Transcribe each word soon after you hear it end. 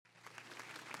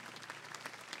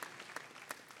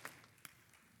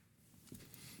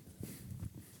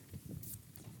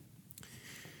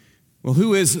Well,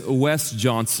 who is Wes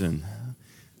Johnson?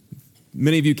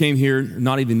 Many of you came here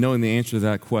not even knowing the answer to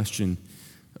that question.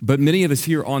 But many of us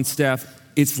here on staff,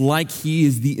 it's like he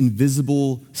is the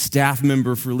invisible staff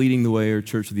member for Leading the Way or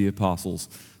Church of the Apostles.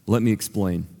 Let me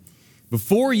explain.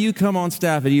 Before you come on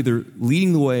staff at either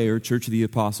Leading the Way or Church of the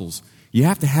Apostles, you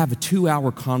have to have a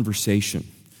 2-hour conversation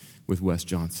with Wes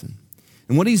Johnson.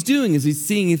 And what he's doing is he's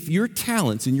seeing if your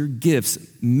talents and your gifts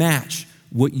match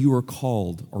what you are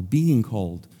called or being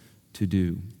called to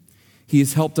do. He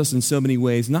has helped us in so many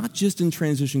ways, not just in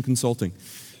transition consulting,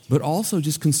 but also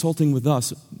just consulting with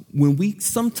us when we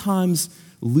sometimes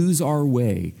lose our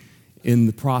way in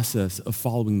the process of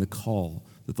following the call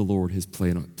that the Lord has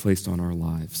placed on our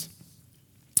lives.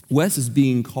 Wes is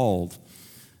being called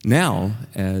now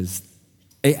as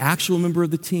an actual member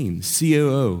of the team,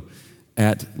 COO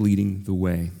at Leading the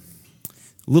Way.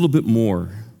 A little bit more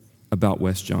about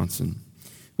Wes Johnson.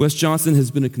 Wes Johnson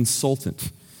has been a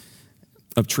consultant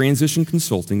of Transition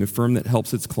Consulting, a firm that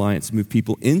helps its clients move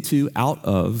people into, out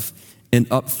of, and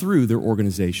up through their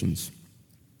organizations.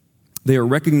 They are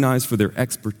recognized for their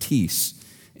expertise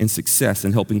and success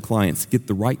in helping clients get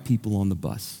the right people on the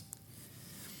bus.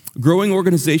 Growing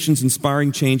organizations,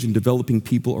 inspiring change, and developing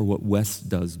people are what Wes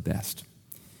does best.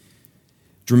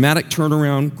 Dramatic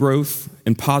turnaround, growth,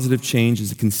 and positive change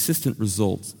is a consistent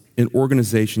result in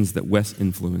organizations that Wes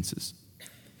influences.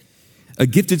 A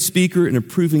gifted speaker and a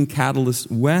proven catalyst,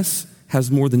 Wes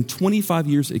has more than 25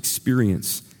 years'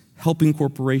 experience helping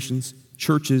corporations,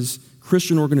 churches,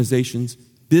 Christian organizations,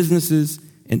 businesses,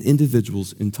 and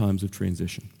individuals in times of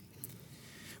transition.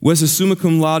 Wes is summa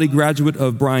cum laude graduate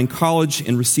of Bryan College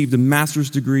and received a master's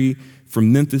degree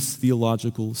from Memphis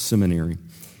Theological Seminary,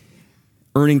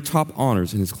 earning top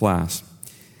honors in his class.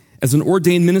 As an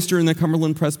ordained minister in the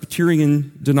Cumberland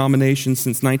Presbyterian denomination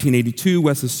since 1982,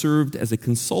 Wes has served as a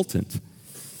consultant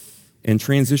and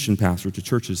transition pastor to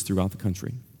churches throughout the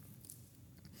country.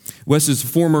 Wes is a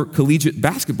former collegiate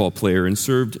basketball player and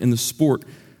served in the sport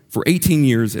for 18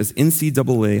 years as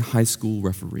NCAA high school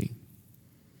referee.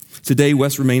 Today,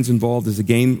 Wes remains involved as a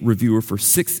game reviewer for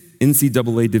 6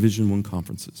 NCAA Division I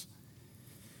conferences.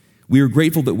 We are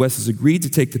grateful that Wes has agreed to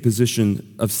take the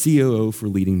position of COO for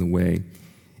Leading the Way.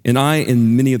 And I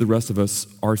and many of the rest of us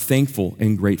are thankful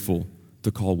and grateful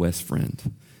to call Wes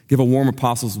friend. Give a warm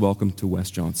apostles' welcome to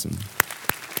Wes Johnson.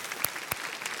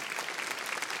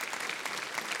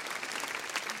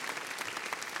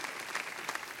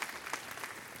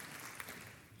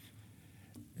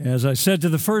 As I said to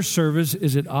the first service,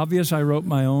 is it obvious I wrote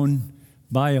my own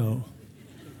bio?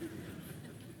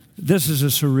 This is a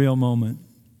surreal moment,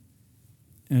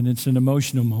 and it's an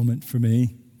emotional moment for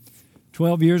me.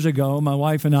 12 years ago, my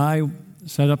wife and I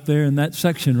sat up there in that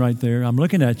section right there. I'm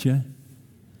looking at you.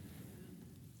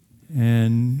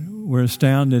 And we're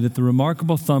astounded at the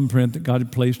remarkable thumbprint that God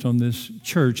had placed on this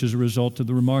church as a result of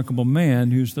the remarkable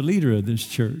man who's the leader of this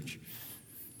church.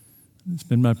 It's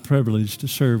been my privilege to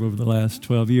serve over the last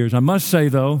 12 years. I must say,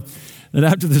 though, that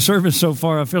after the service so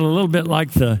far, I feel a little bit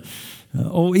like the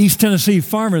old East Tennessee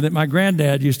farmer that my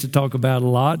granddad used to talk about a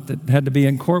lot that had to be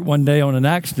in court one day on an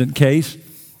accident case.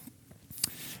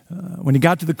 When he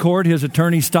got to the court, his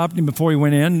attorney stopped him before he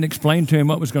went in and explained to him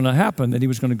what was going to happen, that he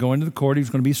was going to go into the court, he was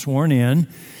going to be sworn in,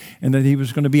 and that he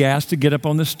was going to be asked to get up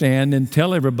on the stand and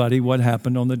tell everybody what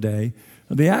happened on the day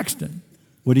of the accident.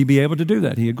 Would he be able to do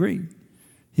that? He agreed.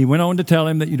 He went on to tell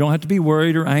him that you don't have to be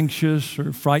worried or anxious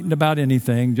or frightened about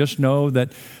anything. Just know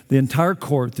that the entire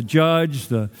court, the judge,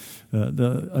 the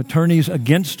attorneys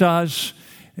against us,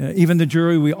 even the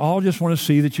jury, we all just want to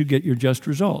see that you get your just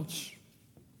results.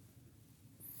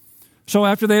 So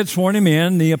after they had sworn him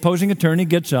in, the opposing attorney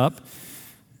gets up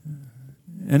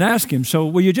and asks him, so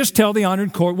will you just tell the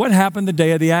honored court what happened the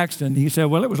day of the accident? He said,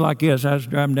 well, it was like this. I was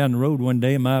driving down the road one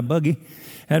day in my buggy,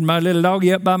 had my little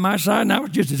doggy up by my side, and I was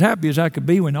just as happy as I could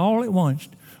be when all at once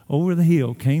over the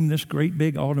hill came this great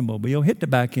big automobile, hit the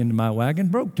back end of my wagon,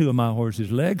 broke 2 of my horse's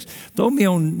legs, threw me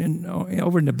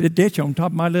over in the ditch on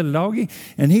top of my little doggy,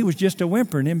 and he was just a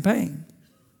whimpering in pain.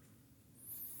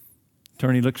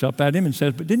 Attorney looks up at him and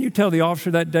says, but didn't you tell the officer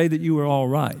that day that you were all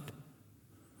right?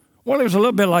 Well, it was a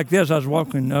little bit like this. I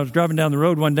was driving down the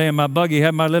road one day in my buggy,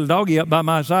 had my little doggy up by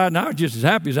my side, and I was just as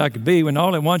happy as I could be when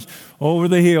all at once over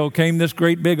the hill came this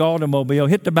great big automobile,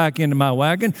 hit the back end of my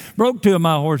wagon, broke 2 of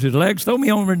my horse's legs, threw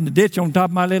me over in the ditch on top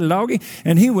of my little doggy,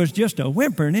 and he was just a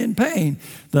whimpering in pain.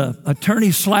 The attorney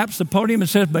slaps the podium and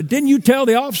says, but didn't you tell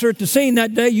the officer at the scene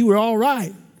that day you were all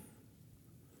right?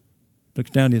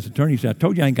 Looks down at his attorney and says, I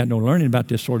told you I ain't got no learning about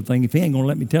this sort of thing. If he ain't going to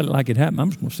let me tell it like it happened, I'm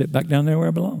just going to sit back down there where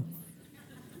I belong.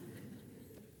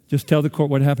 Just tell the court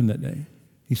what happened that day.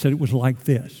 He said it was like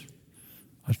this.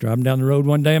 I was driving down the road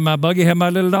one day in my buggy, had my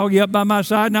little doggy up by my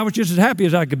side, and I was just as happy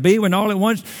as I could be when all at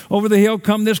once over the hill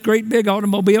come this great big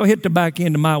automobile, hit the back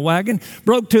end of my wagon,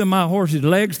 broke two of my horse's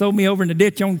legs, threw me over in the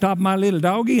ditch on top of my little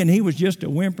doggy, and he was just a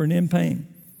whimpering in pain.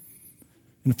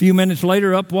 And a few minutes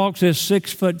later, up walks this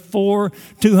 6'4",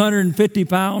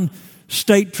 250-pound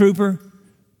state trooper,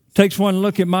 takes one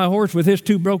look at my horse with his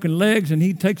two broken legs, and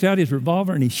he takes out his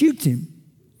revolver and he shoots him.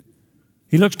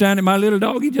 He looks down at my little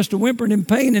doggy, just a whimpering in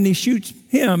pain, and he shoots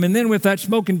him. And then with that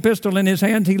smoking pistol in his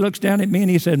hands, he looks down at me and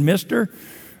he said, "Mister,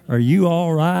 are you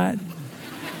all right?"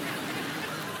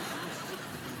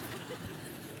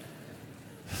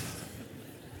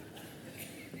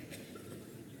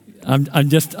 I'm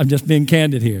just being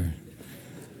candid here.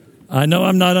 I know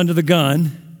I'm not under the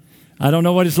gun. I don't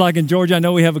know what it's like in Georgia. I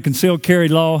know we have a concealed carry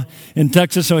law in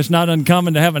Texas, so it's not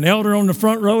uncommon to have an elder on the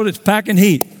front row that's packing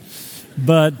heat.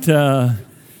 But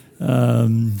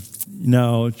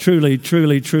no,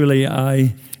 truly,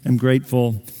 I am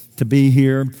grateful to be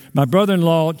here. My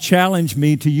brother-in-law challenged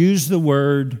me to use the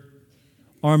word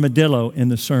armadillo in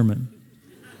the sermon.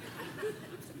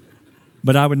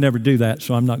 But I would never do that,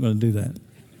 so I'm not going to do that.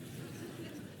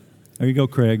 There you go,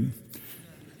 Craig.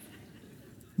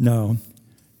 No.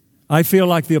 I feel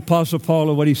like the Apostle Paul,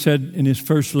 or what he said in his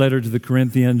first letter to the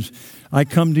Corinthians, I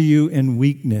come to you in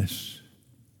weakness,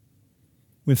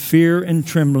 with fear and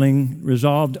trembling,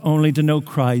 resolved only to know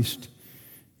Christ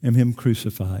and Him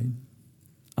crucified.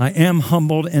 I am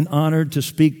humbled and honored to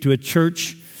speak to a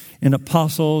church and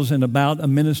apostles and about a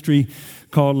ministry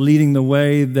called Leading the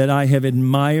Way that I have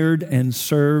admired and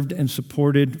served and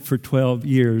supported for 12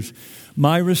 years.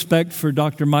 My respect for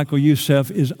Dr. Michael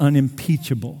Youssef is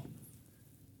unimpeachable.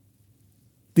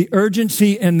 The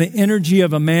urgency and the energy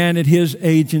of a man at his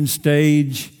age and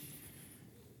stage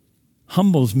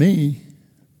humbles me.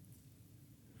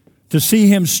 To see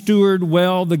him steward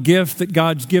well the gift that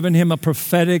God's given him, a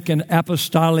prophetic and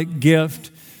apostolic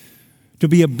gift, to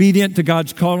be obedient to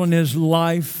God's call in his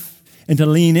life and to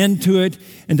lean into it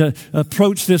and to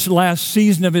approach this last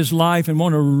season of his life and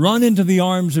want to run into the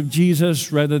arms of Jesus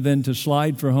rather than to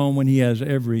slide for home when he has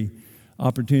every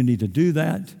opportunity to do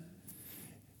that,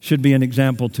 should be an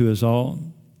example to us all.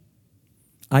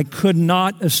 I could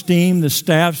not esteem the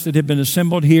staffs that have been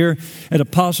assembled here at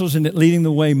Apostles and at Leading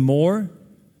the Way more.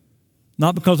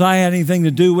 Not because I had anything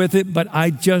to do with it, but I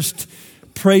just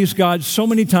praise God so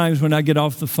many times when I get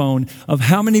off the phone of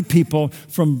how many people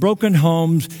from broken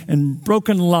homes and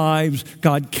broken lives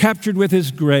God captured with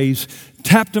His grace,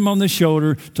 tapped them on the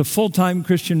shoulder to full-time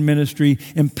Christian ministry,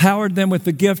 empowered them with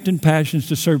the gift and passions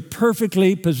to serve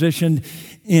perfectly positioned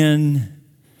in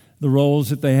the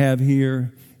roles that they have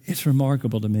here. It's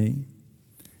remarkable to me.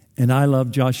 And I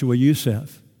love Joshua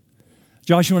Youssef.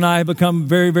 Joshua and I have become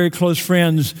very, very close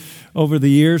friends over the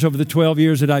years, over the 12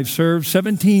 years that I've served.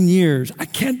 17 years. I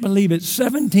can't believe it.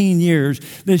 17 years.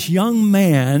 This young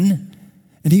man,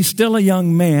 and he's still a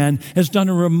young man, has done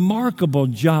a remarkable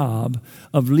job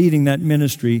of leading that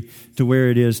ministry to where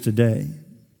it is today.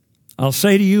 I'll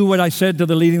say to you what I said to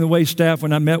the Leading the Way staff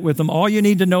when I met with them. All you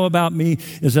need to know about me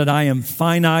is that I am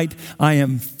finite, I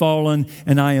am fallen,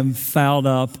 and I am fouled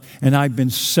up, and I've been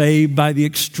saved by the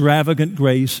extravagant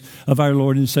grace of our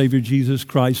Lord and Savior Jesus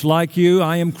Christ. Like you,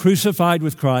 I am crucified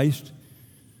with Christ.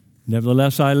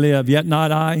 Nevertheless, I live, yet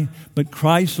not I, but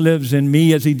Christ lives in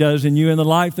me as He does in you. In the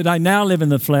life that I now live in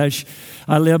the flesh,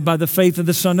 I live by the faith of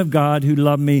the Son of God who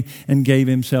loved me and gave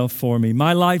Himself for me.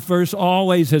 My life verse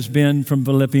always has been from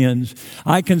Philippians.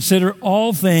 I consider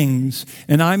all things,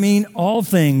 and I mean all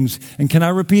things, and can I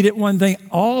repeat it one thing?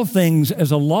 All things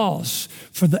as a loss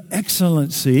for the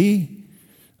excellency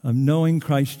of knowing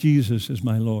Christ Jesus as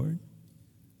my Lord.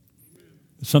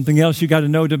 Something else you got to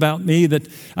note about me that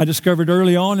I discovered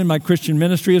early on in my Christian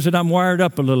ministry is that I'm wired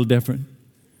up a little different.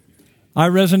 I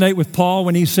resonate with Paul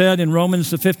when he said in Romans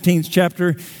the 15th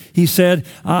chapter, he said,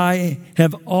 I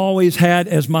have always had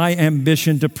as my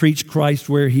ambition to preach Christ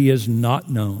where He is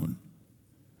not known,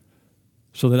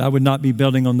 so that I would not be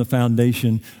building on the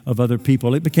foundation of other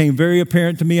people. It became very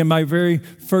apparent to me in my very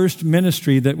first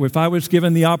ministry that if I was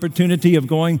given the opportunity of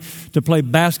going to play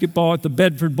basketball at the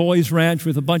Bedford Boys Ranch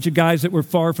with a bunch of guys that were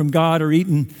far from God or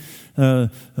eating,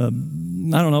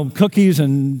 cookies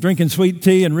and drinking sweet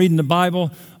tea and reading the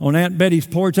Bible on Aunt Betty's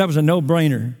porch, that was a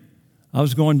no-brainer. I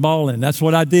was going bowling. That's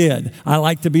what I did. I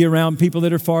like to be around people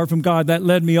that are far from God. That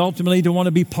led me ultimately to want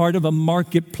to be part of a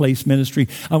marketplace ministry.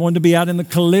 I wanted to be out in the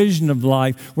collision of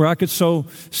life where I could sow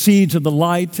seeds of the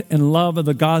light and love of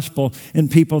the gospel in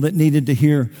people that needed to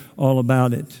hear all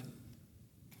about it.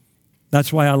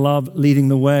 That's why I love Leading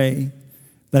the Way.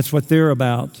 That's what they're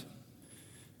about.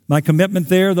 My commitment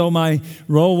there, though my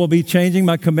role will be changing,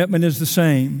 my commitment is the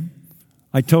same.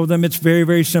 I told them it's very,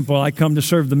 very simple. I come to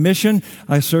serve the mission,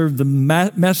 I serve the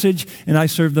message, and I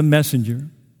serve the messenger.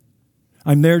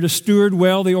 I'm there to steward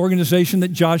well the organization that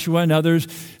Joshua and others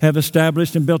have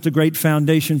established and built a great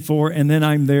foundation for, and then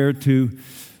I'm there to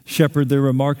shepherd their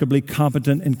remarkably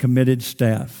competent and committed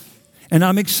staff. And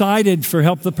I'm excited for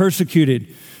Help the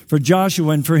Persecuted, for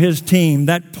Joshua and for his team,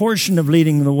 that portion of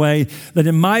Leading the Way that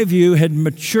in my view had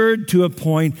matured to a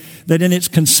point that in its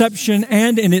conception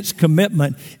and in its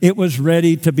commitment, it was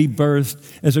ready to be birthed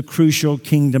as a crucial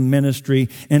kingdom ministry.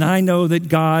 And I know that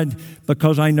God,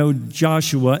 because I know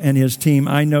Joshua and his team,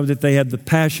 I know that they have the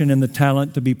passion and the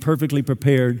talent to be perfectly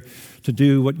prepared to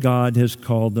do what God has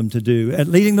called them to do. At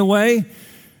Leading the Way,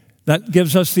 that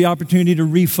gives us the opportunity to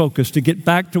refocus, to get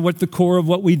back to what the core of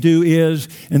what we do is,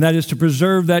 and that is to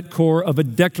preserve that core of a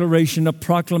declaration, a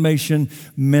proclamation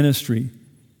ministry.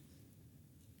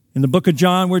 In the book of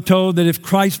John, we're told that if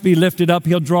Christ be lifted up,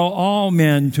 he'll draw all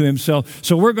men to himself.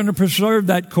 So we're going to preserve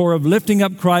that core of lifting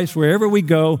up Christ wherever we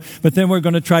go, but then we're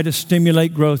going to try to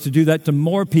stimulate growth, to do that to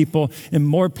more people in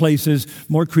more places,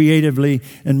 more creatively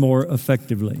and more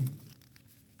effectively.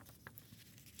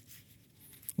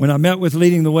 When I met with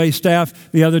Leading the Way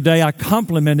staff the other day, I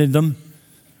complimented them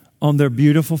on their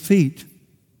beautiful feet.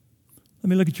 Let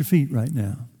me look at your feet right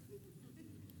now.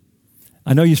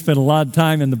 I know you spent a lot of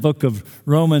time in the book of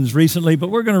Romans recently, but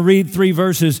we're going to read 3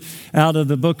 verses out of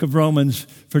the book of Romans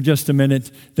for just a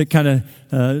minute that kind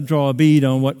of draw a bead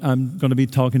on what I'm going to be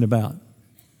talking about.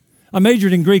 I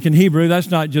majored in Greek and Hebrew.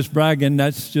 That's not just bragging.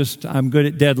 That's just I'm good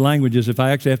at dead languages. If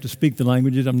I actually have to speak the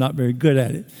languages, I'm not very good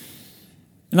at it.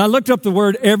 And I looked up the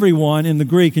word everyone in the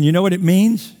Greek, and you know what it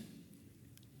means?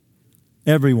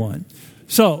 Everyone.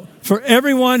 So, for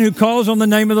everyone who calls on the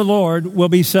name of the Lord will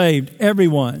be saved.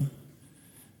 Everyone.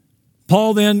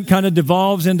 Paul then kind of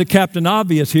devolves into Captain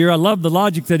Obvious here. I love the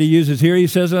logic that he uses here. He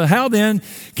says, how then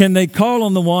can they call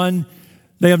on the one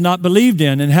they have not believed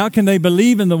in? And how can they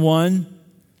believe in the one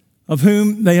of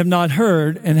whom they have not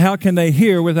heard? And how can they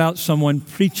hear without someone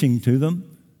preaching to them?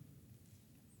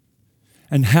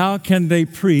 And how can they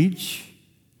preach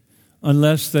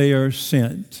unless they are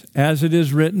sent? As it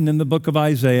is written in the book of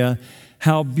Isaiah,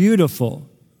 how beautiful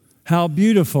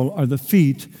are the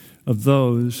feet of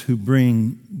those who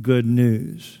bring good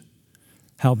news.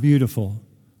 How beautiful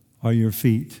are your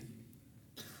feet.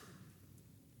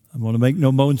 I want to make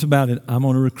no bones about it. I'm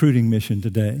on a recruiting mission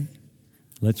today.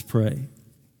 Let's pray.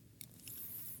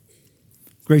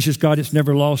 Gracious God, it's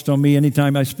never lost on me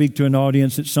anytime I speak to an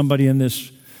audience that somebody in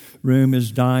this room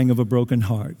is dying of a broken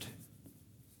heart.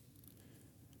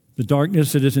 The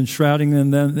darkness that is enshrouding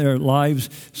them, their lives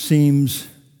seems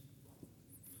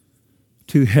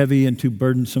too heavy and too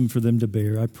burdensome for them to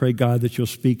bear. I pray, God, that you'll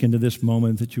speak into this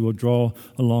moment, that you will draw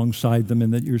alongside them,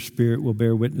 and that your Spirit will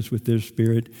bear witness with their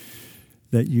spirit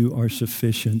that you are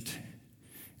sufficient,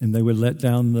 and they would let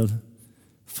down the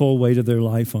full weight of their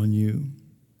life on you.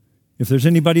 If there's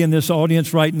anybody in this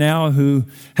audience right now who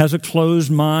has a closed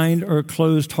mind or a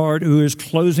closed heart, who is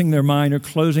closing their mind or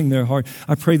closing their heart,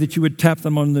 I pray that you would tap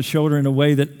them on the shoulder in a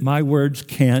way that my words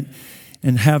can't,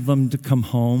 and have them to come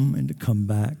home and to come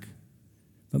back.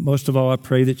 But most of all, I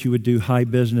pray that you would do high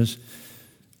business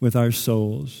with our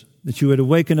souls, that you would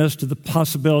awaken us to the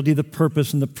possibility, the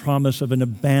purpose, and the promise of an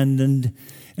abandoned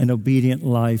and obedient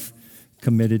life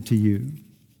committed to you.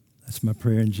 That's my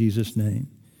prayer in Jesus' name.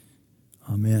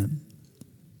 Amen.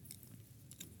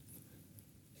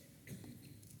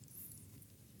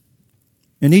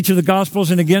 In each of the Gospels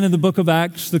and again in the book of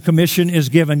Acts, the commission is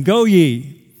given. Go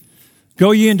ye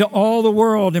into all the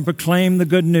world and proclaim the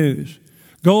good news.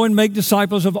 Go and make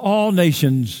disciples of all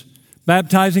nations,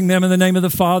 baptizing them in the name of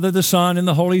the Father, the Son, and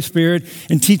the Holy Spirit,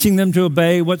 and teaching them to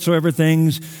obey whatsoever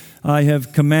things I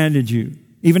have commanded you.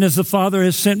 Even as the Father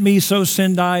has sent me, so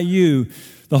send I you.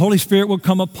 The Holy Spirit will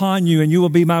come upon you, and you will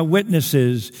be my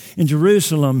witnesses in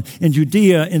Jerusalem, in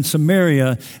Judea, in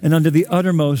Samaria, and unto the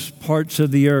uttermost parts of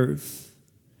the earth.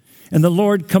 And the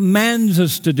Lord commands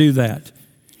us to do that.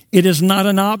 It is not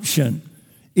an option.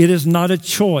 It is not a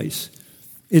choice.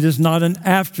 It is not an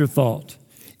afterthought.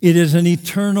 It is an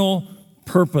eternal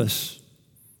purpose.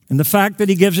 And the fact that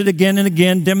he gives it again and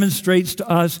again demonstrates to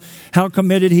us how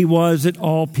committed he was that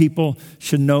all people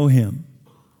should know him.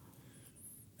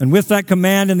 And with that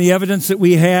command and the evidence that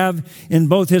we have in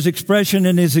both his expression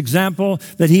and his example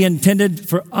that he intended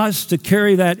for us to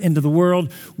carry that into the world,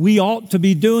 we ought to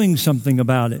be doing something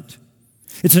about it.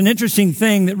 It's an interesting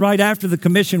thing that right after the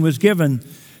commission was given,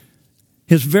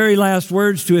 his very last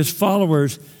words to his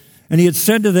followers, And he had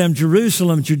said to them,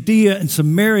 Jerusalem, Judea, and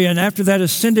Samaria, and after that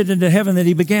ascended into heaven, that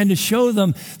he began to show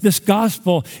them this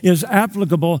gospel is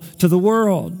applicable to the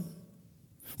world.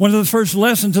 One of the first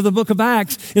lessons of the book of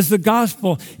Acts is the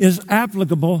gospel is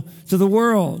applicable to the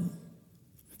world.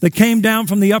 They came down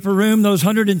from the upper room, those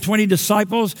 120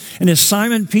 disciples, and as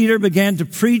Simon Peter began to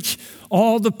preach,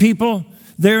 all the people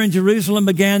there in Jerusalem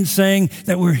began saying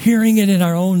that we're hearing it in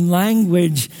our own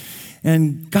language.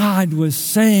 And God was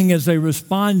saying as they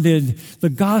responded, the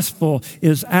gospel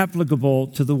is applicable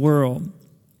to the world.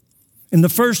 In the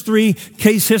first three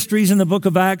case histories in the book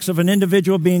of Acts of an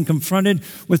individual being confronted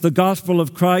with the gospel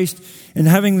of Christ and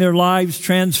having their lives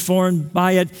transformed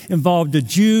by it involved a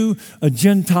Jew, a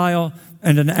Gentile,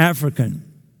 and an African.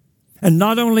 And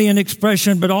not only in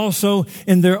expression, but also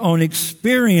in their own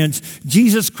experience,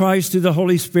 Jesus Christ through the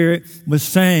Holy Spirit was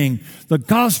saying, the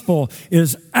gospel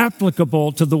is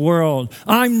applicable to the world.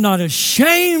 I'm not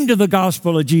ashamed of the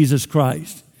gospel of Jesus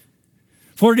Christ,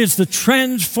 for it is the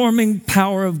transforming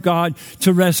power of God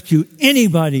to rescue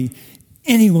anybody,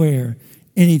 anywhere,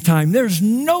 anytime. There's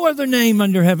no other name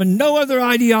under heaven, no other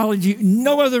ideology,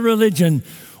 no other religion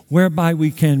whereby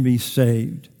we can be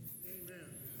saved.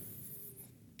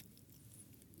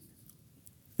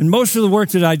 And most of the work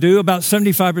that I do, about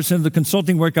 75% of the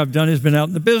consulting work I've done has been out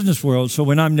in the business world. So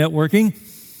when I'm networking,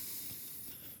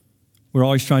 we're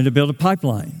always trying to build a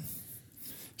pipeline.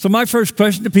 So my first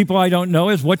question to people I don't know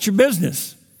is, what's your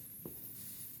business?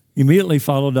 Immediately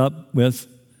followed up with,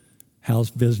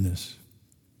 how's business?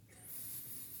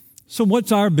 So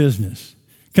what's our business?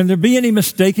 Can there be any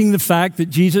mistaking the fact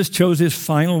that Jesus chose his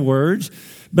final words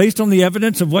based on the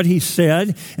evidence of what he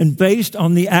said and based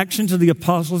on the actions of the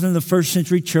apostles in the first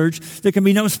century church? There can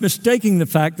be no mistaking the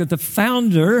fact that the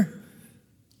founder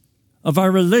of our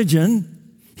religion,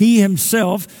 he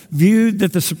himself viewed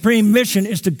that the supreme mission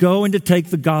is to go and to take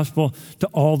the gospel to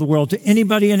all the world, to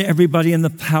anybody and everybody in the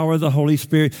power of the Holy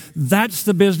Spirit. That's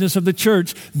the business of the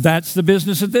church. That's the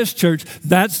business of this church.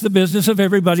 That's the business of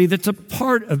everybody that's a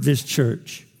part of this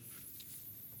church.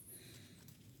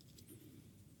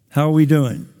 How are we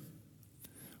doing?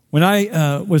 When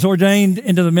I was ordained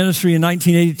into the ministry in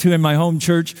 1982 in my home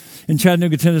church in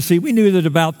Chattanooga, Tennessee, we knew that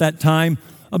about that time,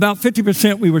 about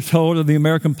 50% we were told of the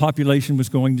American population was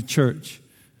going to church.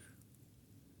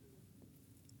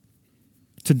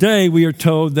 Today, we are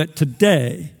told that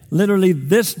today, literally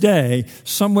this day,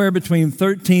 somewhere between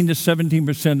 13 to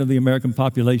 17% of the American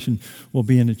population will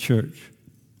be in a church.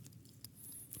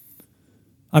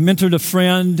 I mentored a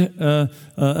friend,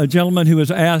 a gentleman who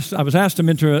was asked, I was asked to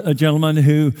mentor a gentleman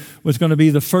who was going to be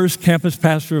the first campus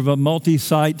pastor of a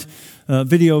multi-site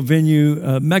video venue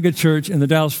megachurch in the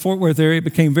Dallas-Fort Worth area. It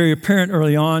became very apparent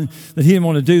early on that he didn't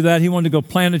want to do that. He wanted to go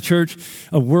plant a church,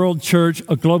 a world church,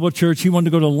 a global church. He wanted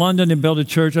to go to London and build a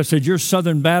church. I said, you're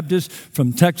Southern Baptist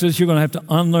from Texas. You're going to have to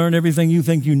unlearn everything you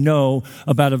think you know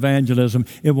about evangelism.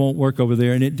 It won't work over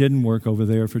there. And it didn't work over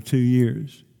there for 2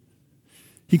 years.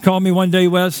 He called me one day,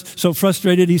 Wes, so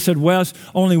frustrated. He said, Wes,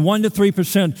 only 1 to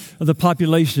 3% of the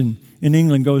population in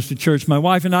England goes to church. My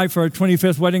wife and I, for our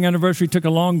 25th wedding anniversary, took a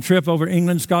long trip over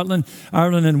England, Scotland,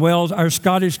 Ireland, and Wales. Our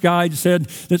Scottish guide said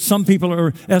that some people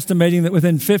are estimating that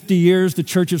within 50 years, the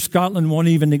Church of Scotland won't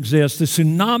even exist. The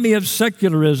tsunami of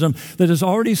secularism that has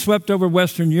already swept over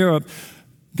Western Europe,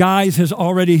 guys, has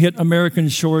already hit American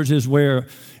shores as well.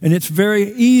 And it's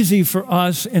very easy for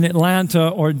us in Atlanta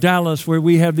or Dallas, where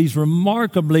we have these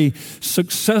remarkably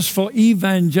successful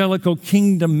evangelical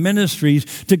kingdom ministries,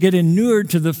 to get inured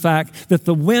to the fact that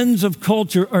the winds of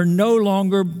culture are no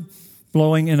longer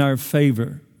blowing in our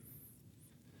favor.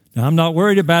 Now, I'm not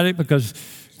worried about it because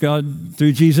God,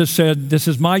 through Jesus, said, this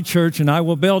is my church and I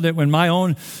will build it. When my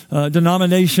own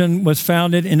denomination was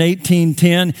founded in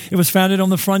 1810, it was founded on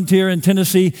the frontier in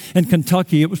Tennessee and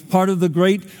Kentucky. It was part of the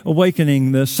Great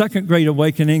Awakening, the Second Great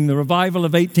Awakening, the revival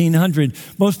of 1800.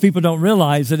 Most people don't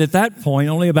realize that at that point,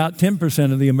 only about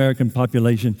 10% of the American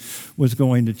population was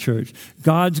going to church.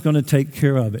 God's going to take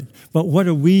care of it. But what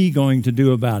are we going to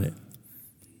do about it?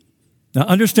 Now,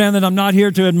 understand that I'm not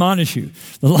here to admonish you.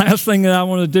 The last thing that I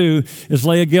want to do is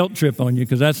lay a guilt trip on you,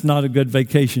 because that's not a good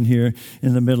vacation here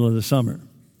in the middle of the summer.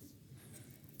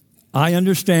 I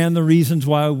understand the reasons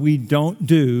why we don't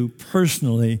do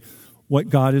personally what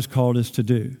God has called us to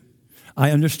do.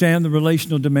 I understand the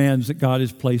relational demands that God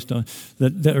has placed on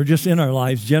that are just in our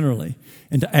lives generally.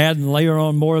 And to add and layer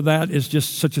on more of that is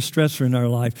just such a stressor in our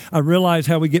life. I realize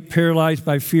how we get paralyzed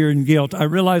by fear and guilt. I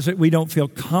realize that we don't feel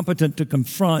competent to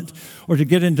confront or to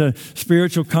get into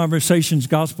spiritual conversations,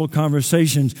 gospel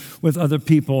conversations with other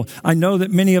people. I know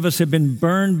that many of us have been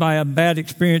burned by a bad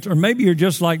experience, or maybe you're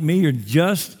just like me, you're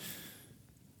just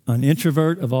an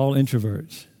introvert of all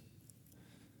introverts.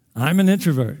 I'm an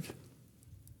introvert.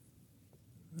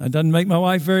 That doesn't make my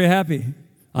wife very happy.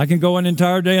 I can go an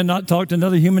entire day and not talk to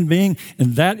another human being,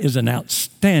 and that is an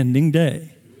outstanding day.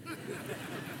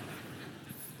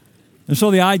 And so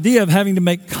the idea of having to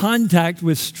make contact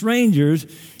with strangers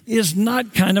is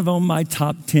not kind of on my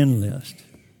top 10 list.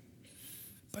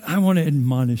 But I want to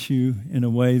admonish you in a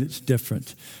way that's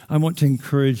different. I want to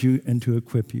encourage you and to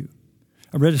equip you.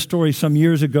 I read a story some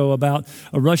years ago about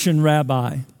a Russian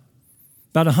rabbi,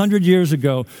 about 100 years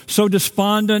ago, so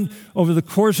despondent over the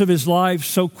course of his life,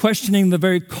 so questioning the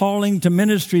very calling to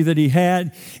ministry that he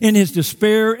had. In his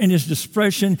despair, in his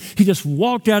depression, he just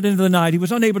walked out into the night. He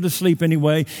was unable to sleep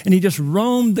anyway, and he just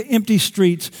roamed the empty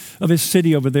streets of his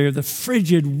city over there, the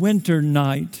frigid winter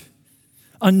night.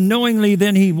 Unknowingly,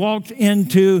 then he walked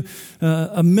into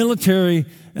a military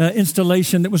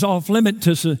installation that was off limit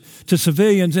to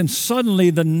civilians, and suddenly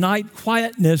the night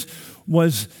quietness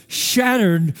was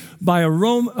shattered by a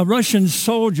Russian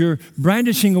soldier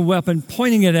brandishing a weapon,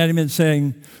 pointing it at him and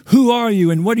saying, "Who are you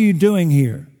and what are you doing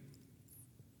here?"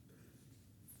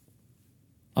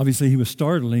 Obviously, he was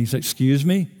startled, and he said, "Excuse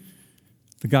me?"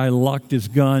 The guy locked his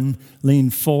gun,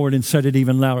 leaned forward, and said it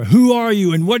even louder, "Who are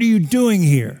you and what are you doing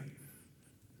here?"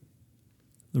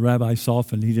 The rabbi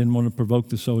softened. He didn't want to provoke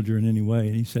the soldier in any way.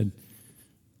 And he said,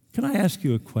 "Can I ask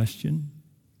you a question?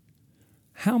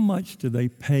 How much do they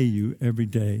pay you every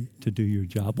day to do your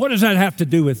job? What does that have to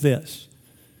do with this?"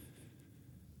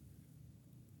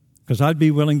 Because I'd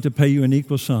be willing to pay you an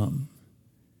equal sum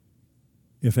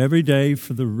if every day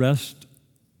for the rest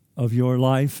of your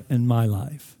life and my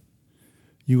life,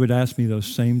 you would ask me those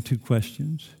same two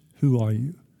questions. Who are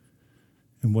you?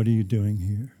 And what are you doing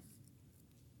here?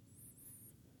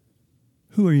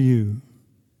 Who are you?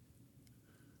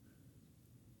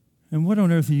 And what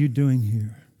on earth are you doing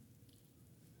here?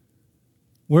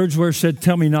 Wordsworth said,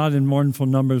 "Tell me not in mournful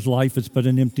numbers, life is but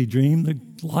an empty dream." The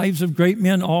lives of great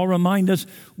men all remind us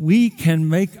we can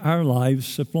make our lives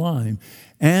sublime,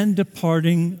 and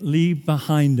departing leave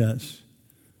behind us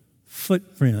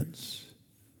footprints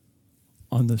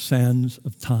on the sands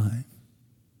of time.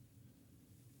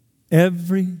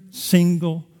 Every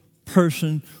single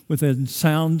person within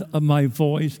sound of my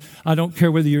voice, I don't care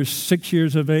whether you're 6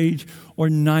 years of age or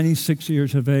 96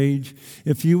 years of age,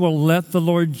 if you will let the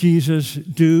Lord Jesus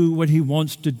do what he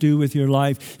wants to do with your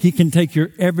life, he can take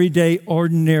your everyday,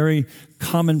 ordinary,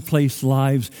 commonplace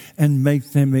lives and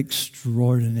make them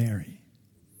extraordinary.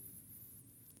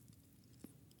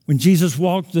 When Jesus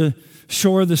walked the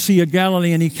shore of the Sea of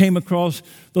Galilee and he came across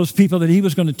those people that he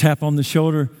was going to tap on the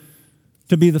shoulder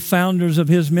to be the founders of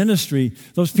his ministry,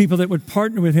 those people that would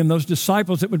partner with him, those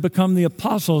disciples that would become the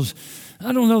apostles.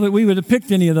 I don't know that we would have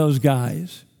picked any of those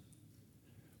guys.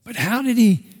 But how did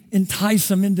he entice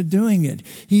them into doing it?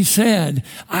 He said,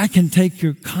 "I can take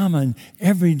your common,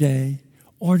 everyday,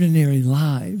 ordinary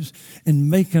lives and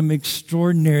make them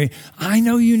extraordinary. I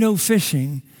know you know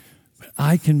fishing, but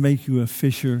I can make you a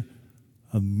fisher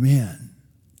of men."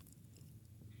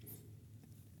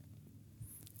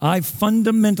 I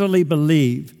fundamentally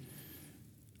believe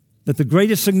that the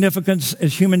greatest significance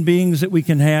as human beings that we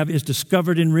can have is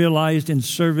discovered and realized in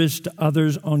service to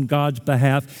others on God's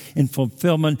behalf in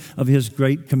fulfillment of his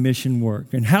Great Commission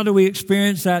work. And how do we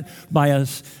experience that? By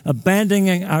us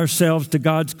abandoning ourselves to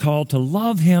God's call to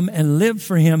love him and live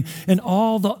for him in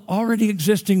all the already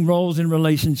existing roles and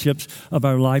relationships of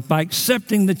our life, by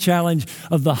accepting the challenge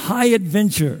of the high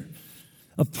adventure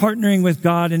of partnering with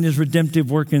God in his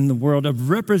redemptive work in the world, of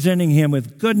representing him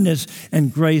with goodness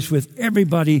and grace with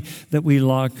everybody that we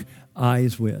lock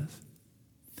eyes with.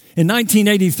 In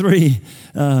 1983,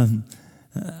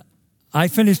 I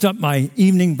finished up my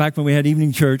evening, back when we had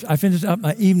evening church, I finished up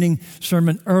my evening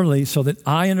sermon early so that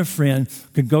I and a friend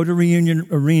could go to Reunion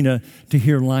Arena to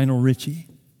hear Lionel Richie.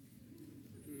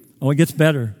 Oh, it gets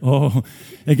better. Oh,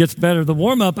 it gets better. The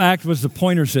warm-up act was the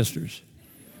Pointer Sisters.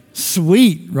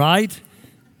 Sweet, right?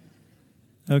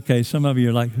 Okay, some of you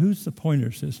are like, who's the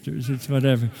Pointer Sisters? It's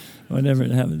whatever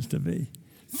it happens to be.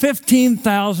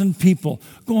 15,000 people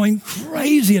going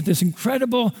crazy at this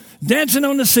incredible, dancing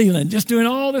on the ceiling, just doing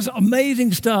all this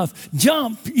amazing stuff.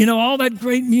 Jump, all that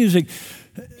great music.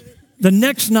 The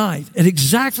next night, at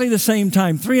exactly the same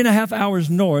time, 3.5 hours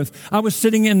north, I was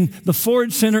sitting in the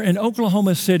Ford Center in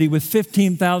Oklahoma City with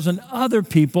 15,000 other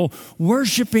people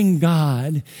worshiping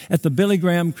God at the Billy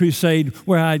Graham Crusade,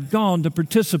 where I'd gone to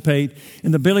participate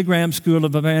in the Billy Graham School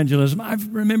of Evangelism. I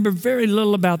remember very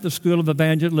little about the School of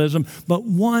Evangelism, but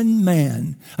one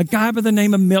man, a guy by the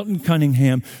name of Milton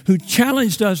Cunningham, who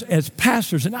challenged us as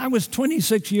pastors, and I was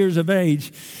 26 years of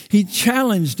age, he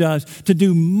challenged us to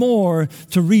do more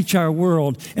to reach our our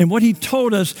world. And what he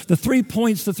told us, the 3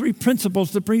 points, the 3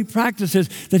 principles, the 3 practices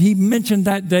that he mentioned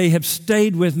that day have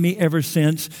stayed with me ever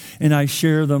since, and I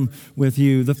share them with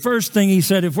you. The first thing he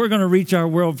said, if we're going to reach our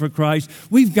world for Christ,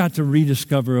 we've got to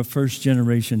rediscover a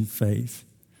first-generation faith.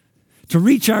 To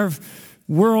reach our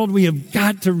world, we have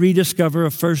got to rediscover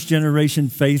a first-generation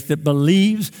faith that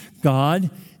believes God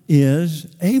is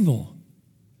able.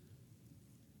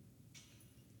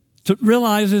 To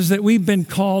realizes that we've been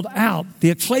called out, the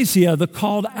ecclesia, the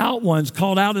called out ones,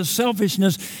 called out of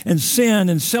selfishness and sin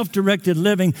and self-directed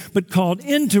living, but called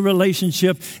into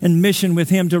relationship and mission with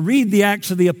him. To read the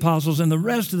Acts of the Apostles and the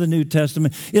rest of the New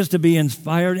Testament is to be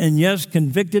inspired and, yes,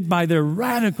 convicted by their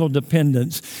radical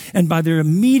dependence and by their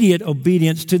immediate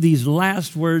obedience to these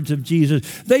last words of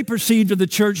Jesus. They perceived the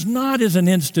church not as an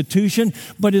institution,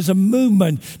 but as a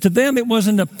movement. To them, it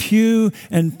wasn't a pew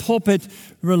and pulpit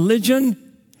religion.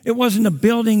 It wasn't a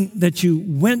building that you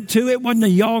went to. It wasn't a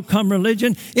y'all come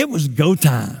religion. It was go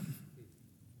time.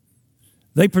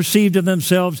 They perceived of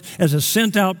themselves as a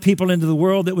sent out people into the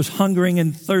world that was hungering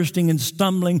and thirsting and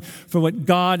stumbling for what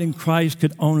God and Christ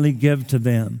could only give to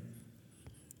them.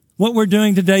 What we're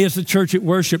doing today is the church at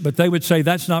worship, but they would say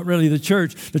that's not really the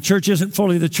church. The church isn't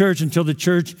fully the church until the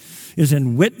church is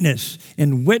in witness.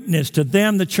 In witness. To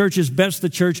them, the church is best the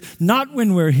church, not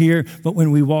when we're here, but when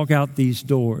we walk out these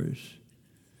doors.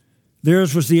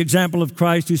 Theirs was the example of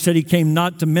Christ, who said he came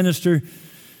not to minister,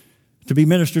 to be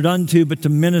ministered unto, but to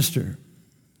minister.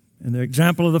 And the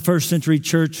example of the first century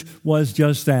church was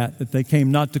just that they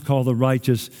came not to call the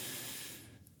righteous,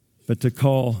 but to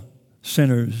call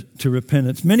sinners to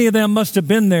repentance. Many of them must have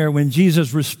been there when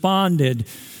Jesus responded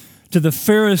to the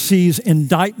Pharisees'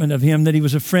 indictment of him that he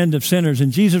was a friend of sinners.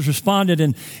 And Jesus responded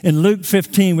in Luke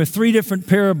 15 with 3 different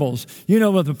parables. You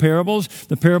know what the parables,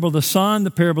 the parable of the son,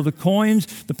 the parable of the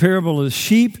coins, the parable of the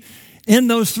sheep. In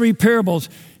those 3 parables,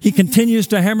 he continues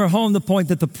to hammer home the point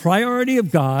that the priority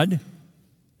of God,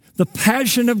 the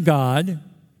passion of God,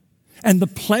 and the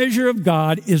pleasure of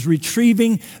God is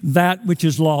retrieving that which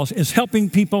is lost, is helping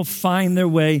people find their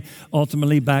way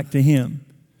ultimately back to him.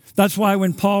 That's why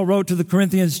when Paul wrote to the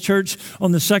Corinthians church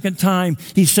on the second time,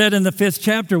 he said in the 5th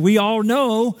chapter, we all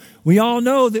know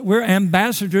that we're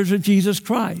ambassadors of Jesus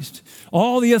Christ.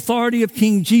 All the authority of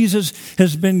King Jesus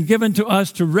has been given to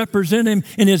us to represent him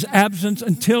in his absence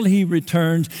until he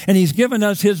returns. And he's given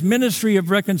us his ministry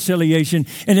of reconciliation.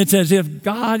 And it's as if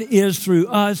God is through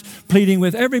us pleading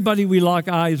with everybody we lock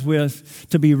eyes with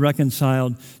to be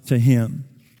reconciled to him.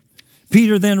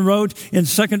 Peter then wrote in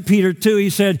 2 Peter 2, he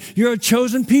said, you're a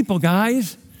chosen people,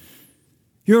 guys.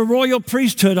 You're a royal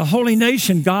priesthood, a holy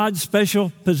nation, God's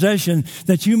special possession,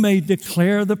 that you may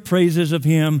declare the praises of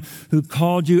him who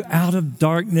called you out of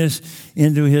darkness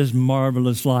into his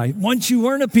marvelous light. Once you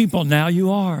weren't a people, now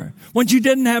you are. Once you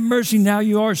didn't have mercy, now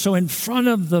you are. So in front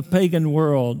of the pagan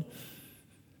world,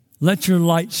 let your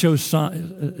light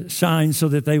shine so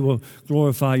that they will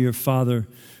glorify your Father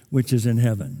which is in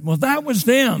heaven. Well, that was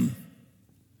them.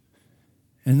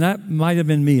 And that might have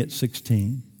been me at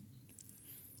 16.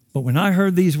 But when I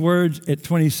heard these words at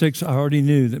 26, I already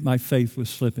knew that my faith was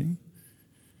slipping.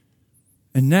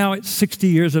 And now at 60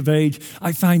 years of age,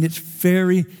 I find it's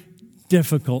very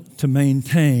difficult to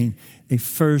maintain a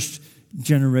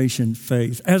first-generation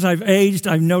faith. As I've aged,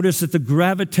 I've noticed that the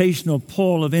gravitational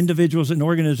pull of individuals and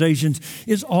organizations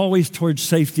is always towards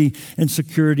safety and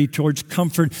security, towards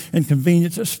comfort and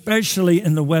convenience, especially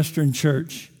in the Western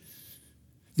church.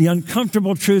 The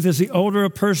uncomfortable truth is the older a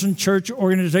person, church,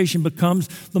 organization becomes,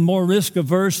 the more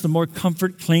risk-averse, the more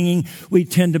comfort-clinging we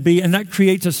tend to be. And that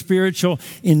creates a spiritual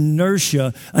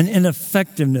inertia, an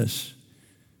ineffectiveness.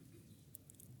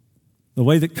 The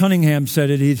way that Cunningham said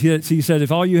it, he said,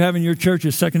 if all you have in your church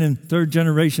is second and third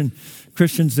generation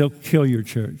Christians, they'll kill your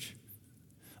church.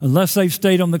 Unless they've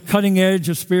stayed on the cutting edge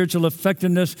of spiritual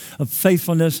effectiveness, of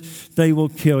faithfulness, they will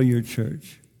kill your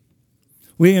church.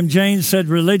 William James said,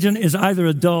 religion is either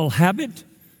a dull habit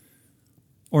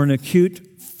or an acute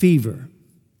fever.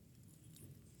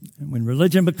 And when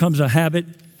religion becomes a habit,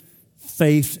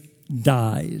 faith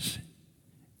dies.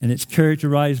 And it's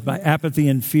characterized by apathy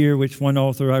and fear, which one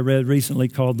author I read recently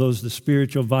called those the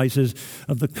spiritual vices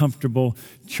of the comfortable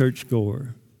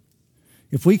churchgoer.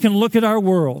 If we can look at our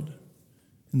world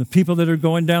and the people that are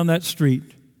going down that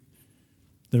street,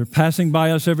 that are passing by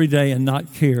us every day and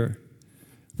not care,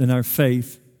 then our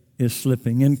faith is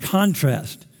slipping. In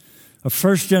contrast, a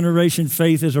first-generation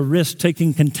faith is a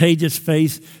risk-taking, contagious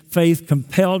faith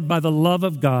compelled by the love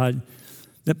of God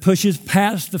that pushes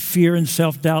past the fear and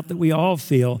self-doubt that we all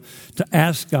feel to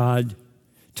ask God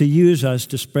to use us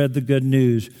to spread the good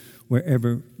news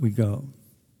wherever we go.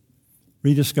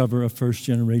 rediscover a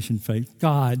first-generation faith.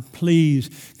 God,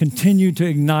 please continue to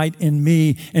ignite in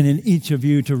me and in each of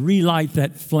you to relight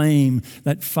that flame,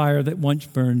 that fire that once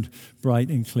burned bright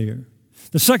and clear.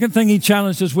 The second thing he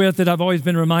challenged us with that I've always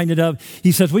been reminded of,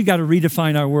 he says we got to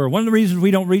redefine our world. One of the reasons we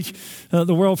don't reach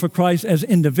the world for Christ as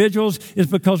individuals is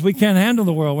because we can't handle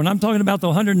the world. When I'm talking about the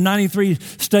 193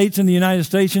 states in the United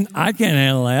States, I can't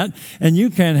handle that, and you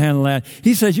can't handle that.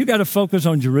 He says you got to focus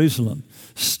on Jerusalem.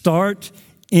 Start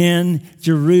in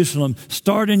Jerusalem.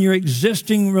 Start in your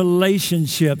existing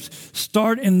relationships.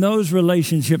 Start in those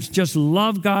relationships. Just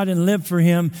love God and live for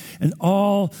Him in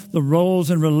all the roles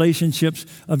and relationships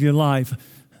of your life.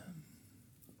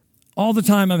 All the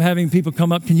time I'm having people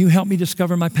come up, can you help me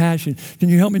discover my passion? Can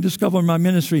you help me discover my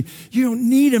ministry? You don't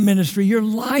need a ministry. Your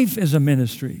life is a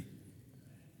ministry.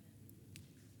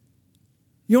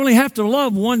 You only have to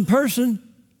love one person.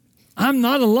 I'm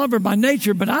not a lover by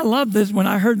nature, but I love this when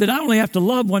I heard that I only have to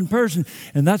love one person,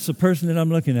 and that's the person that I'm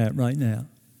looking at right now.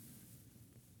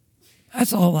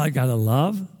 That's all I got to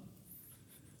love.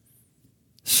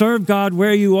 Serve God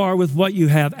where you are with what you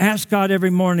have. Ask God every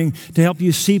morning to help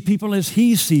you see people as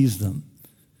He sees them.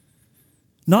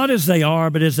 Not as they are,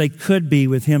 but as they could be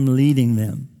with Him leading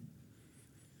them.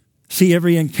 See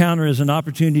every encounter as an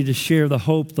opportunity to share the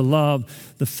hope, the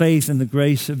love, the faith, and the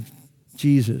grace of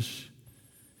Jesus.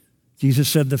 Jesus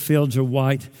said the fields are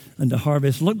white unto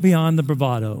harvest. Look beyond the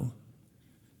bravado.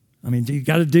 I mean, you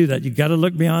got to do that. You got to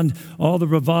look beyond all the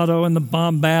bravado and the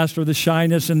bombast or the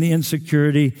shyness and the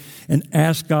insecurity and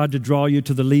ask God to draw you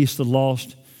to the least, the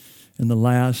lost, and the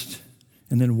last.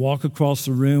 And then walk across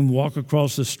the room, walk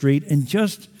across the street, and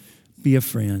just be a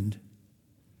friend.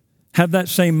 Have that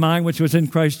same mind which was in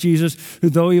Christ Jesus, who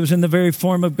though He was in the very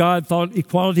form of God, thought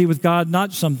equality with God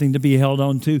not something to be held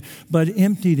on to, but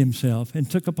emptied Himself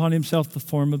and took upon Himself the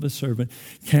form of a servant.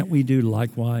 Can't we do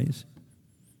likewise?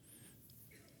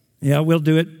 Yeah, we'll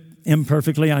do it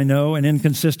imperfectly, I know, and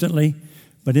inconsistently,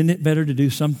 but isn't it better to do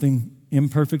something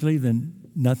imperfectly than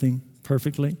nothing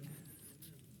perfectly?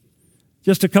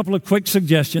 Just a couple of quick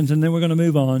suggestions, and then we're going to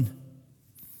move on.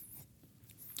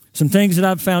 Some things that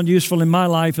I've found useful in my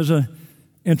life as an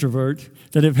introvert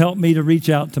that have helped me to reach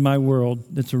out to my world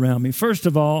that's around me. First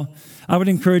of all, I would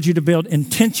encourage you to build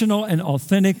intentional and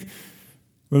authentic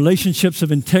relationships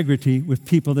of integrity with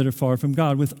people that are far from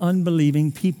God, with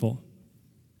unbelieving people.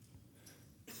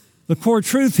 The core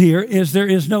truth here is there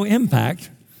is no impact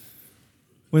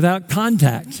without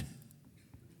contact.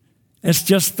 It's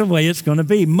just the way it's going to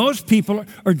be. Most people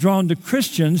are drawn to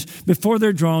Christians before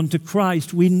they're drawn to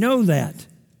Christ. We know that.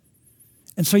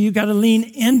 And so you've got to lean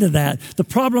into that. The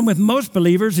problem with most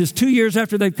believers is 2 years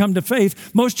after they've come to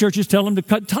faith, most churches tell them to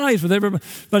cut ties with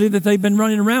everybody that they've been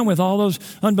running around with, all those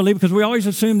unbelievers, because we always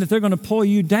assume that they're going to pull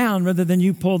you down rather than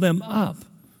you pull them up.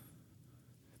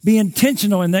 Be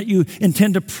intentional in that you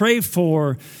intend to pray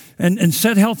for and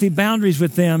set healthy boundaries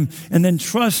with them, and then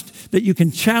trust that you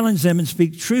can challenge them and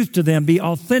speak truth to them. Be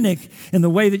authentic in the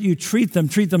way that you treat them.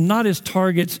 Treat them not as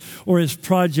targets or as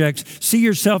projects. See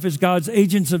yourself as God's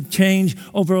agents of change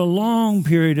over a long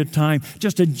period of time.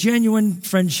 Just a genuine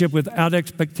friendship without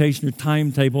expectation or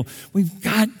timetable. We've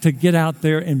got to get out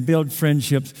there and build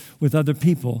friendships with other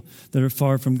people that are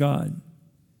far from God.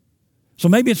 So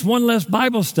maybe it's one less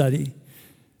Bible study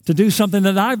to do something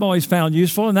that I've always found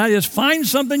useful, and that is find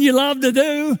something you love to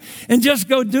do and just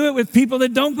go do it with people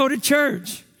that don't go to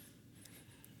church.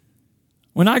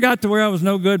 When I got to where I was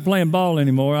no good playing ball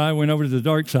anymore, I went over to the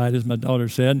dark side, as my daughter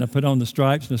said, and I put on the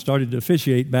stripes and I started to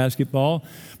officiate basketball.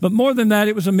 But more than that,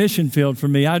 it was a mission field for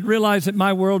me. I'd realized that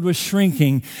my world was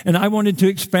shrinking, and I wanted to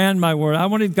expand my world. I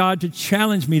wanted God to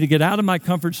challenge me to get out of my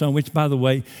comfort zone, which, by the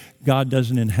way, God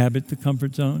doesn't inhabit the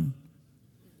comfort zone.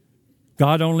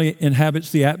 God only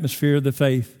inhabits the atmosphere of the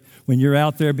faith when you're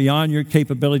out there beyond your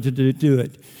capability to do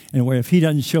it. And where if He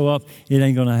doesn't show up, it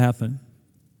ain't going to happen.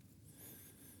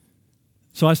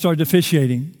 So I started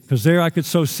officiating because there I could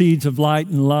sow seeds of light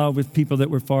and love with people that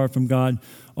were far from God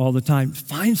all the time.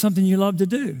 Find something you love to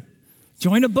do.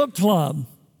 Join a book club.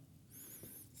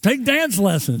 Take dance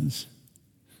lessons.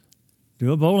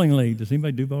 Do a bowling league. Does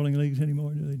anybody do bowling leagues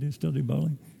anymore? Do they still do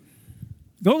bowling?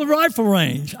 Go to the rifle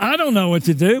range. I don't know what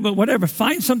to do, but whatever.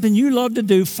 Find something you love to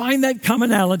do. Find that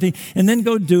commonality and then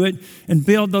go do it and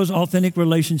build those authentic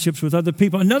relationships with other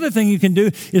people. Another thing you can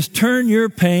do is turn your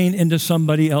pain into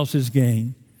somebody else's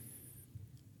gain.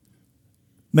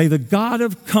 May the God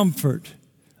of comfort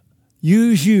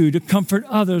use you to comfort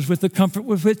others with the comfort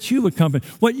with which you would comfort.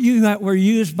 What you were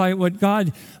used by, what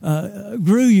God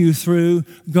grew you through,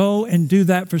 go and do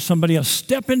that for somebody else.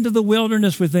 Step into the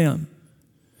wilderness with them.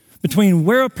 Between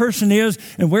where a person is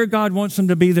and where God wants them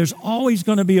to be, there's always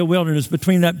going to be a wilderness.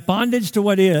 Between that bondage to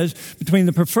what is, between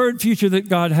the preferred future that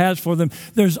God has for them,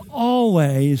 there's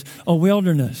always a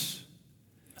wilderness.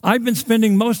 I've been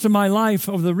spending most of my life,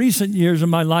 over the recent years of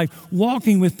my life,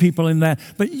 walking with people in that.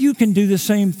 But you can do the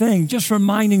same thing, just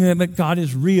reminding them that God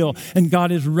is real and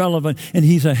God is relevant. And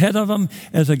He's ahead of them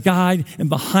as a guide and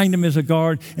behind them as a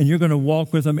guard. And you're going to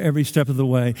walk with them every step of the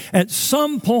way. At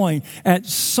some point,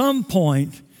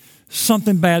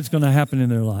 something bad's going to happen in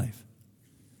their life.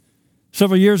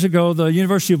 Several years ago, the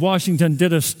University of Washington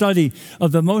did a study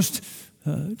of the most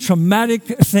traumatic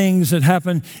things that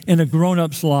happen in a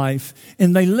grown-up's life,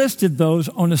 and they listed those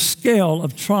on a scale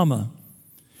of trauma.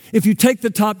 If you take the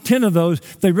top 10 of those,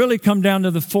 they really come down to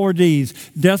the 4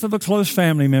 Ds: death of a close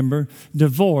family member,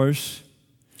 divorce,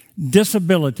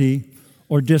 disability,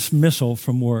 or dismissal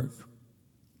from work.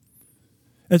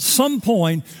 At some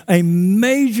point, a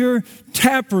major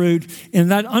taproot in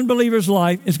that unbeliever's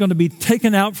life is going to be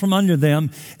taken out from under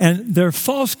them, and their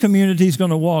false community is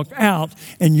going to walk out,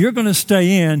 and you're going to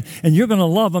stay in, and you're going to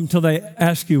love them till they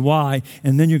ask you why,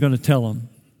 and then you're going to tell them.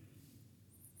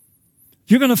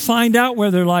 You're going to find out where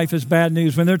their life is bad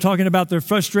news when they're talking about their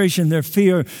frustration, their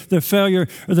fear, their failure,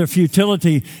 or their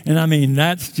futility. And I mean,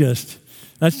 that's just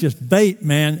bait,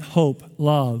 man. Hope,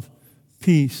 love,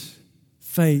 peace,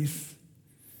 faith.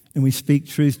 And we speak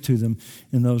truth to them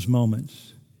in those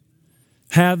moments.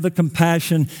 Have the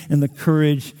compassion and the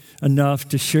courage enough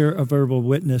to share a verbal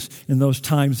witness in those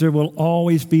times. There will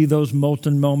always be those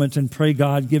molten moments, and pray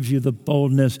God gives you the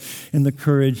boldness and the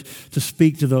courage to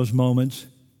speak to those moments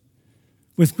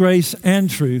with grace and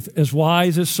truth, as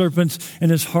wise as serpents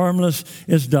and as harmless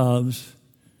as doves.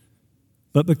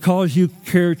 But because you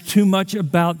care too much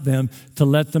about them to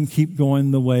let them keep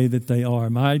going the way that they are.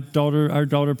 Our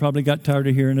daughter probably got tired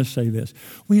of hearing us say this.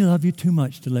 We love you too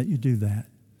much to let you do that.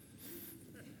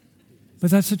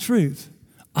 But that's the truth.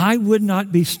 I would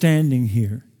not be standing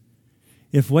here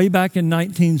if way back in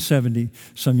 1970,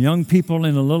 some young people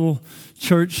in a little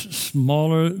church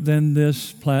smaller than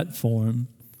this platform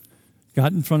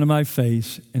got in front of my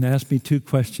face and asked me 2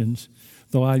 questions,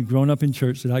 though I'd grown up in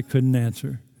church, that I couldn't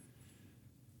answer.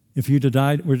 If you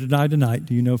were to die tonight,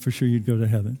 do you know for sure you'd go to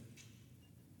heaven?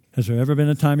 Has there ever been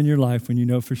a time in your life when you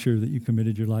know for sure that you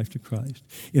committed your life to Christ?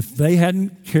 If they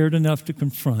hadn't cared enough to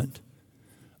confront,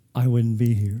 I wouldn't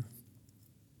be here.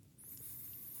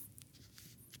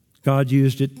 God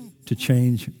used it to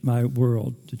change my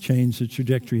world, to change the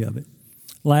trajectory of it.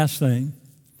 Last thing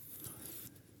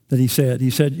that he said,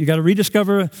 you got to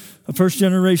rediscover a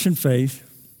first-generation faith.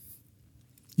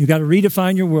 You got to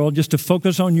redefine your world just to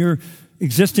focus on your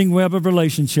existing web of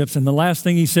relationships. And the last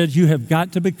thing he said, you have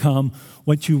got to become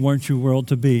what you want your world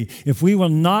to be. If we will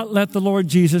not let the Lord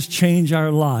Jesus change our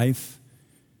life,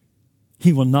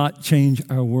 He will not change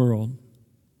our world.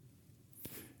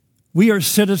 We are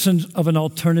citizens of an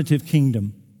alternative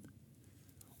kingdom.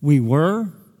 We were,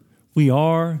 we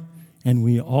are, and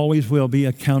we always will be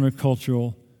a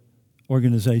countercultural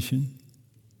organization.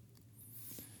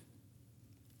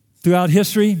 Throughout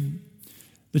history,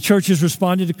 the church has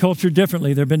responded to culture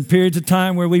differently. There have been periods of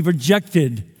time where we've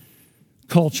rejected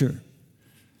culture.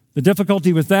 The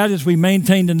difficulty with that is we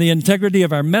maintained in the integrity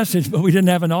of our message, but we didn't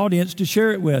have an audience to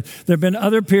share it with. There have been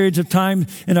other periods of time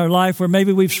in our life where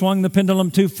maybe we've swung the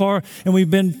pendulum too far and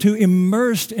we've been too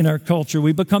immersed in our culture.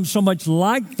 We've become so much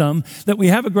like them that we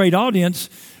have a great audience,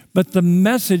 but the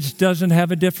message doesn't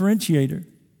have a differentiator.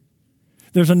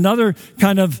 There's another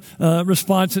kind of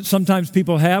response that sometimes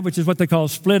people have, which is what they call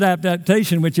split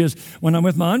adaptation, which is when I'm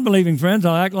with my unbelieving friends,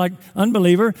 I'll act like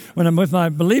unbeliever. When I'm with my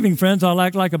believing friends, I'll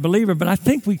act like a believer. But I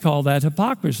think we call that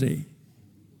hypocrisy.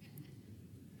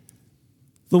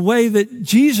 The way that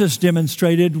Jesus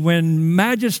demonstrated when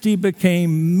majesty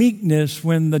became meekness,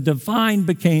 when the divine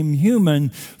became human,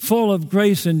 full of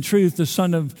grace and truth, the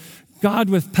Son of God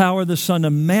with power, the Son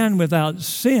of Man without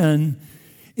sin,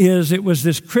 it was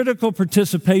this critical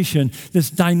participation,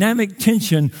 this dynamic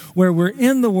tension where we're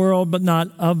in the world but not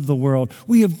of the world.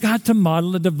 We have got to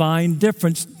model a divine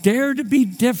difference. Dare to be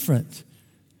different.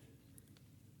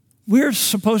 We're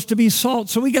supposed to be salt,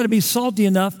 so we got to be salty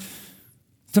enough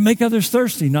to make others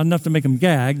thirsty. Not enough to make them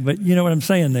gag, but you know what I'm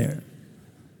saying there.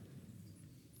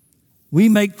 We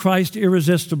make Christ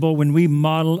irresistible when we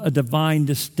model a divine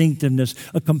distinctiveness,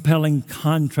 a compelling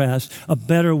contrast, a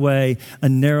better way, a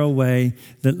narrow way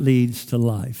that leads to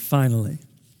life. Finally,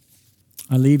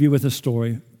 I leave you with a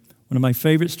story, one of my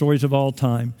favorite stories of all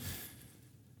time.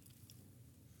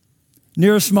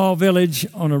 Near a small village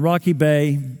on a rocky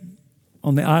bay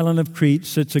on the island of Crete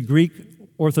sits a Greek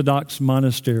Orthodox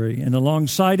monastery, and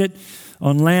alongside it,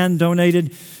 on land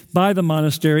donated by the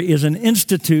monastery is an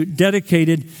institute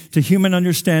dedicated to human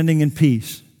understanding and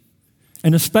peace,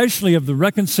 and especially of the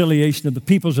reconciliation of the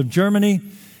peoples of Germany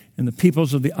and the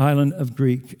peoples of the island of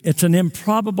Greek. It's an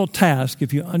improbable task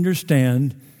if you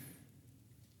understand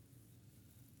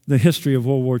the history of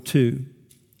World War II.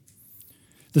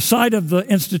 The site of the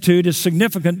institute is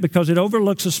significant because it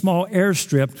overlooks a small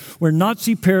airstrip where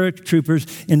Nazi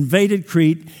paratroopers invaded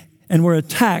Crete and were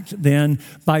attacked then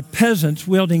by peasants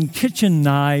wielding kitchen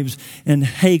knives and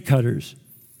hay cutters.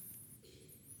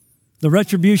 The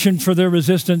retribution for their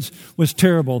resistance was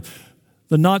terrible.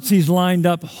 The Nazis lined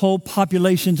up whole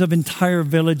populations of entire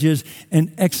villages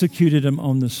and executed them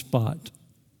on the spot.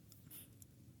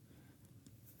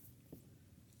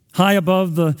 High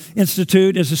above the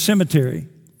institute is a cemetery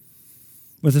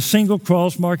with a single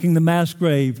cross marking the mass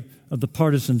grave of the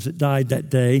partisans that died that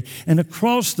day. And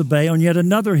across the bay on yet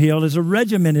another hill is a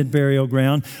regimented burial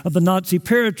ground of the Nazi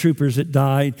paratroopers that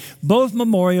died. Both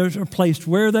memorials are placed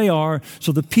where they are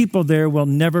so the people there will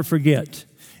never forget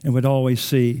and would always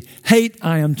see. Hate,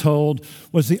 I am told,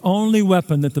 was the only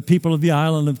weapon that the people of the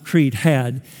island of Crete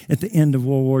had at the end of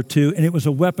World War II, and it was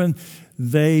a weapon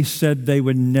they said they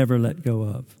would never let go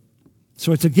of.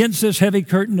 So it's against this heavy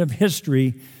curtain of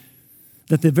history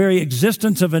that the very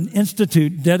existence of an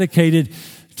institute dedicated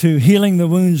to healing the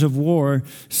wounds of war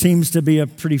seems to be a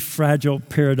pretty fragile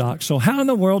paradox. So how in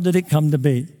the world did it come to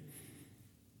be?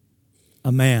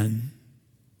 A man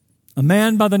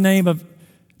by the name of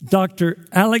Dr.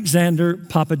 Alexander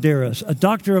Papaderos, a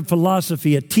doctor of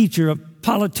philosophy, a teacher, a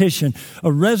politician,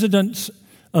 a resident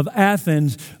of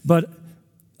Athens, but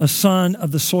a son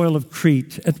of the soil of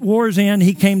Crete. At war's end,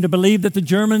 he came to believe that the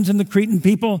Germans and the Cretan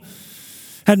people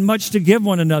had much to give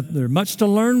one another, much to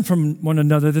learn from one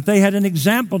another, that they had an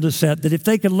example to set, that if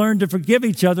they could learn to forgive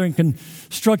each other and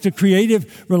construct a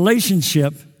creative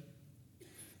relationship,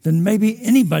 then maybe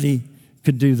anybody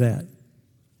could do that.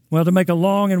 Well, to make a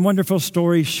long and wonderful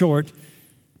story short,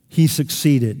 he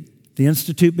succeeded. The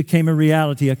Institute became a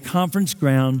reality, a conference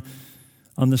ground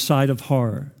on the site of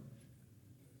horror.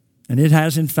 And it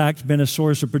has, in fact, been a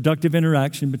source of productive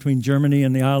interaction between Germany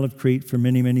and the Isle of Crete for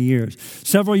many, many years.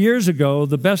 Several years ago,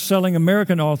 the best-selling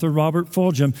American author Robert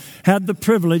Fulghum had the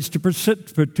privilege to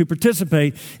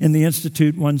participate in the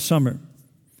Institute one summer.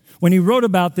 When he wrote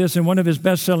about this in one of his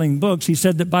best-selling books, he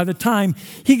said that by the time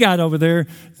he got over there,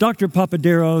 Dr.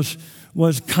 Papaderos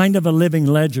was kind of a living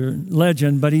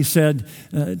legend, but he said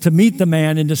to meet the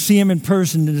man and to see him in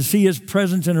person and to see his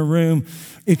presence in a room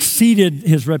exceeded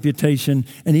his reputation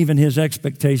and even his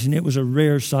expectation. It was a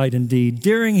rare sight indeed.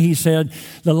 During, he said,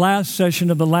 the last session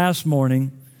of the last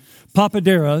morning,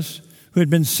 Papaderos, who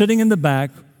had been sitting in the back,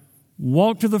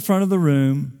 walked to the front of the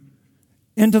room,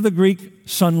 into the Greek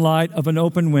sunlight of an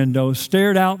open window,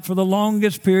 stared out for the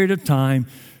longest period of time,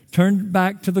 turned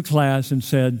back to the class and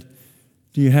said,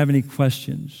 "Do you have any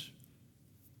questions?"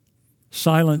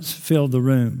 Silence filled the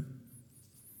room.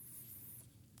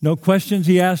 "No questions?"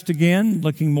 he asked again,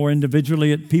 looking more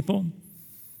individually at people.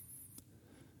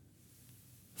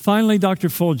 Finally, Dr.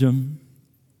 Fulghum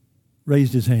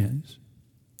raised his hands,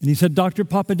 and he said, "Dr.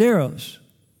 Papaderos,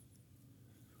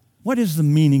 what is the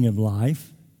meaning of life?"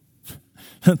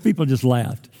 People just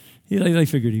laughed. They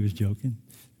figured he was joking.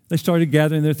 They started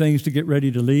gathering their things to get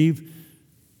ready to leave.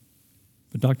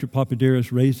 But Dr.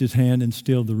 Papaderos raised his hand and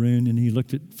stilled the room, and he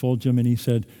looked at Fulghum and he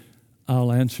said,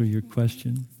 "I'll answer your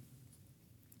question."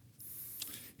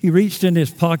 He reached in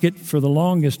his pocket for the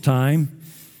longest time,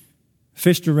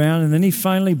 fished around, and then he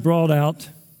finally brought out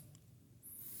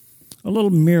a little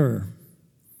mirror.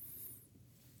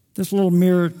 This little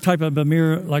mirror, type of a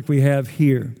mirror like we have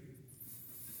here.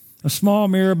 A small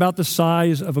mirror about the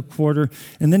size of a quarter.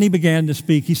 And then he began to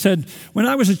speak. He said, "When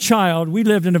I was a child, we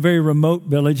lived in a very remote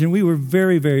village, and we were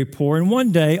very, very poor. And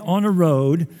one day, on a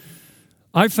road,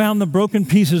 I found the broken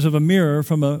pieces of a mirror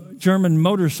from a German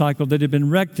motorcycle that had been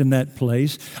wrecked in that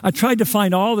place. I tried to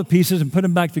find all the pieces and put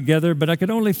them back together, but I could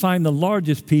only find the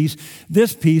largest piece,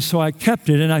 this piece, so I kept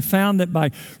it. And I found that by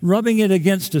rubbing it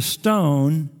against a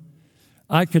stone,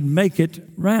 I could make it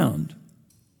round."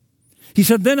 He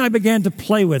said, "Then I began to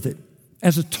play with it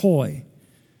as a toy,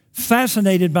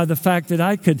 fascinated by the fact that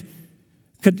I could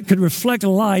reflect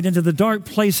light into the dark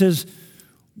places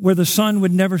where the sun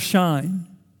would never shine,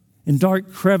 in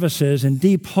dark crevices and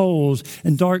deep holes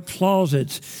and dark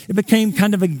closets. It became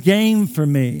kind of a game for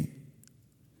me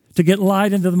to get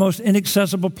light into the most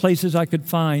inaccessible places I could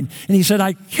find." And he said,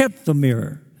 "I kept the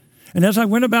mirror. And as I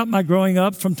went about my growing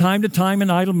up, from time to time in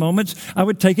idle moments, I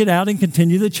would take it out and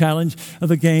continue the challenge of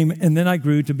the game. And then I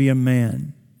grew to be a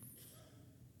man."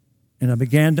 And I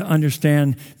began to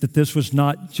understand that this was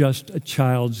not just a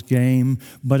child's game,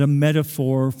 but a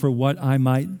metaphor for what I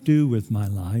might do with my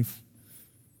life.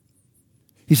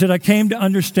 He said, I came to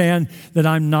understand that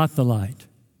I'm not the light.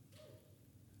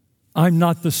 I'm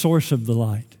not the source of the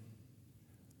light.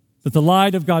 But the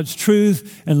light of God's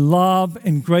truth and love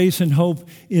and grace and hope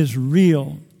is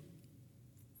real.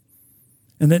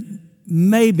 And that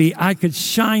maybe I could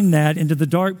shine that into the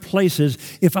dark places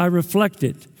if I reflect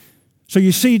it. So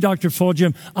you see, Dr.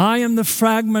 Fulgham, I am the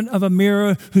fragment of a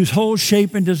mirror whose whole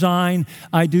shape and design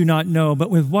I do not know, but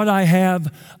with what I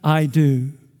have, I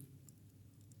do.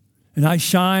 And I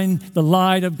shine the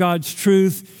light of God's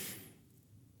truth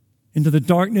into the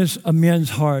darkness of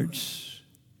men's hearts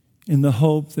in the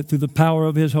hope that through the power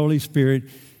of His Holy Spirit,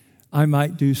 I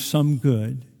might do some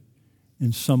good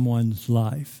in someone's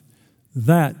life.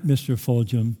 That, Mr.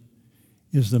 Fulgham,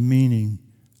 is the meaning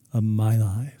of my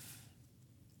life.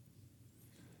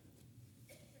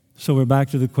 So we're back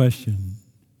to the question,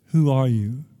 who are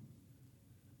you?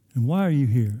 And why are you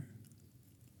here?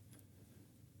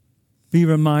 Be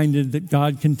reminded that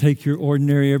God can take your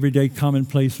ordinary, everyday,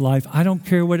 commonplace life, I don't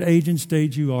care what age and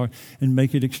stage you are, and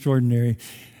make it extraordinary.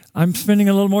 I'm spending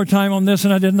a little more time on this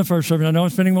than I did in the first service. I know I'm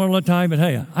spending more time, but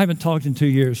hey, I haven't talked in 2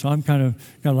 years, so I'm kind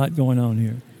of got a lot going on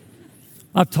here.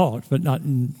 I've talked, but not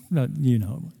you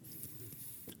know.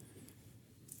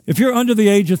 If you're under the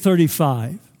age of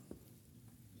 35,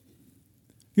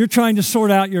 you're trying to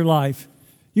sort out your life.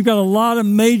 You've got a lot of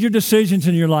major decisions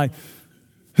in your life.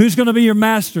 Who's going to be your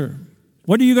master?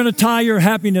 What are you going to tie your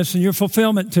happiness and your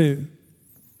fulfillment to?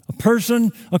 A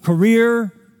person, a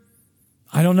career?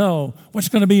 I don't know. What's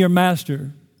going to be your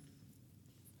master?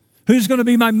 Who's going to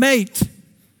be my mate?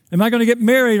 Am I going to get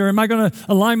married, or am I going to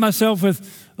align myself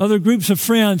with other groups of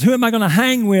friends? Who am I going to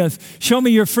hang with? Show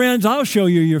me your friends. I'll show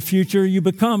you your future. You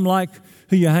become like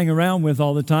who you hang around with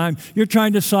all the time. You're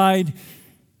trying to decide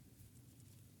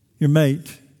your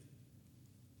mate.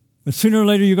 But sooner or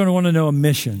later, you're going to want to know a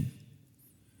mission.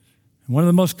 One of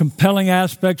the most compelling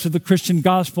aspects of the Christian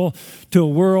gospel to a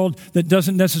world that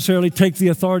doesn't necessarily take the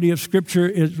authority of Scripture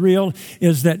is real,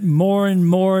 is that more and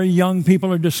more young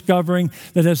people are discovering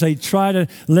that as they try to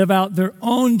live out their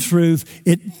own truth,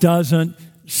 it doesn't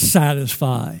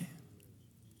satisfy.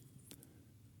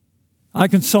 I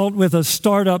consult with a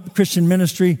startup Christian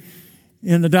ministry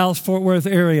in the Dallas-Fort Worth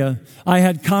area. I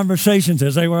had conversations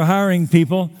as they were hiring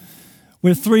people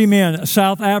with 3 men, a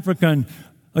South African,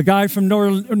 a guy from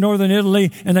northern Italy,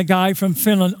 and a guy from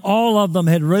Finland. All of them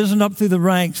had risen up through the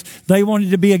ranks. They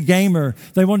wanted to be a gamer.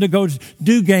 They wanted to go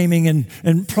do gaming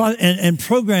and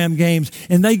program games.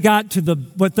 And they got to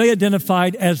what they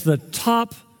identified as the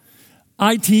top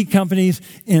IT companies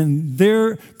in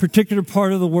their particular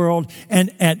part of the world.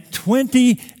 And at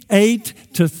 28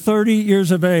 to 30 years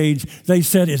of age, they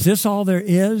said, is this all there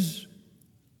is?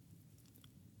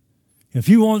 If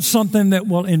you want something that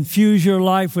will infuse your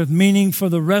life with meaning for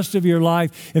the rest of your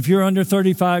life, if you're under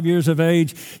 35 years of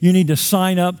age, you need to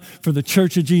sign up for the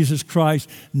Church of Jesus Christ.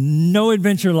 No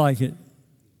adventure like it.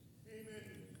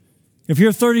 If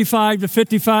you're 35 to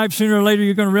 55, sooner or later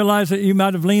you're going to realize that you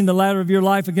might have leaned the ladder of your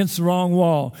life against the wrong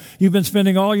wall. You've been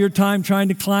spending all your time trying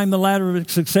to climb the ladder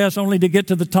of success only to get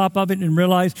to the top of it and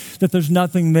realize that there's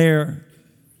nothing there.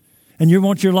 And you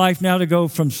want your life now to go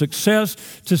from success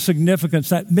to significance,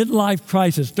 that midlife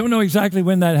crisis. Don't know exactly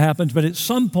when that happens, but at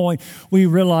some point we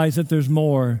realize that there's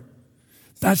more.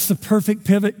 That's the perfect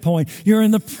pivot point. You're in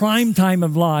the prime time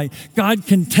of life. God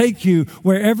can take you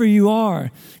wherever you are.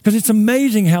 Because it's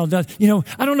amazing how it does. You know,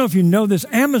 I don't know if you know this,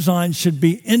 Amazon should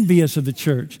be envious of the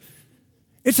church.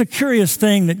 It's a curious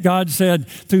thing that God said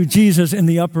through Jesus in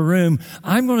the upper room,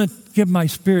 I'm going to give my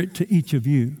Spirit to each of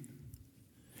you.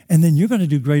 And then you're going to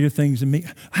do greater things than me.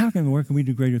 Where can we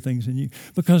do greater things than you?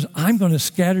 Because I'm going to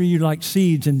scatter you like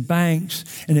seeds in banks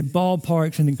and at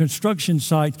ballparks and in construction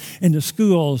sites and to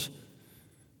schools.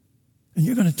 And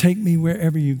you're going to take me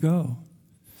wherever you go.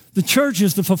 The church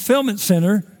is the fulfillment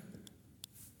center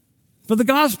for the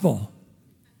gospel,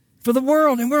 for the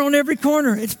world. And we're on every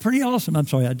corner. It's pretty awesome. I'm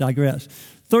sorry, I digress.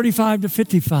 35 to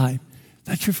 55.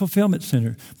 That's your fulfillment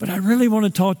center. But I really want to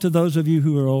talk to those of you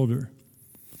who are older.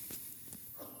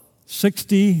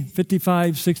 60,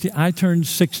 55, 60. I turned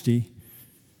 60.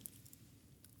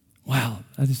 Wow,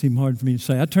 that just seemed hard for me to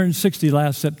say. I turned 60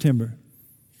 last September.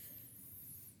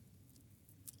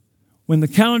 When the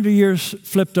calendar year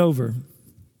flipped over,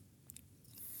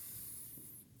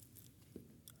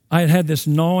 I had this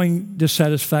gnawing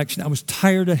dissatisfaction. I was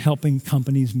tired of helping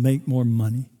companies make more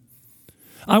money.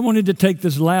 I wanted to take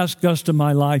this last gust of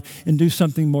my life and do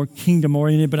something more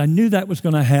kingdom-oriented, but I knew that was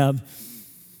going to have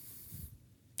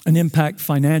an impact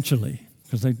financially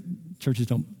because they churches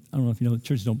don't, I don't know if you know,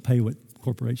 churches don't pay what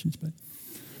corporations pay.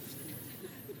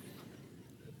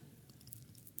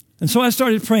 And so I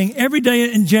started praying every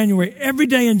day in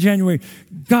January,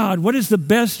 God, what is the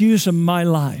best use of my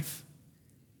life?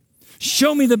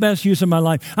 Show me the best use of my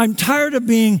life. I'm tired of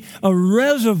being a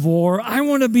reservoir. I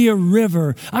want to be a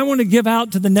river. I want to give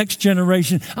out to the next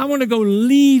generation. I want to go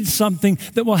lead something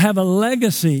that will have a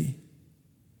legacy.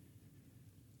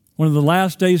 One of the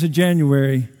last days of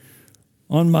January,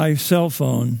 on my cell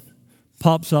phone,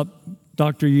 pops up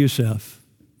Dr. Youssef.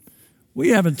 We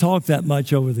haven't talked that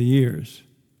much over the years.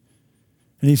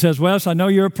 And he says, Wes, I know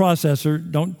you're a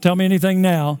processor. Don't tell me anything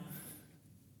now.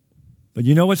 But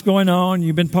you know what's going on.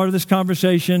 You've been part of this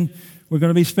conversation. We're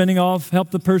going to be spinning off Help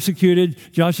the Persecuted.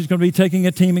 Josh is going to be taking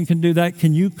a team and can do that.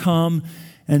 Can you come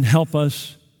and help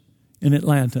us in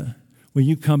Atlanta? Will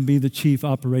you come be the chief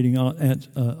operating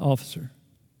officer?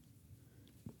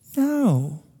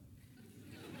 No.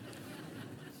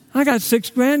 I got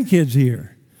 6 grandkids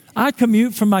here. I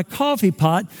commute from my coffee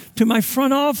pot to my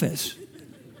front office.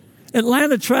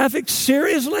 Atlanta traffic,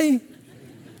 seriously?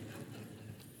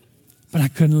 But I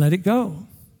couldn't let it go.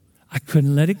 I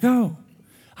couldn't let it go.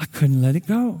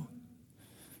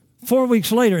 4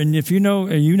 weeks later, and if you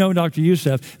know Dr.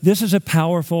 Youssef, this is a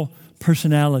powerful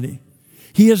personality.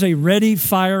 He is a ready,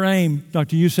 fire, aim.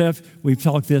 Dr. Youssef, we've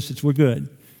talked this, we're good.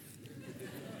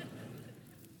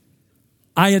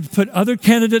 I had put other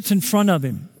candidates in front of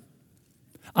him.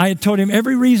 I had told him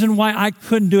every reason why I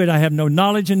couldn't do it. I have no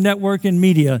knowledge in network and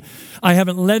media. I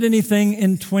haven't led anything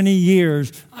in 20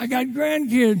 years. I got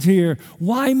grandkids here.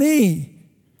 Why me?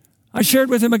 I shared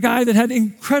with him a guy that had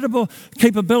incredible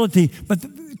capability, but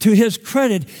to his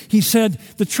credit, he said,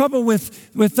 the trouble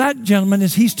with that gentleman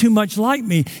is he's too much like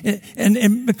me.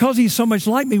 And because he's so much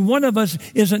like me, one of us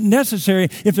isn't necessary.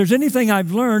 If there's anything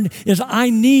I've learned is I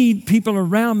need people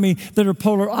around me that are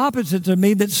polar opposites of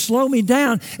me that slow me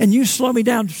down. And you slow me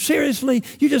down. Seriously?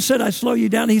 You just said I slow you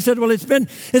down. He said, well, it's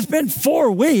been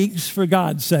 4 weeks, for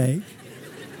God's sake.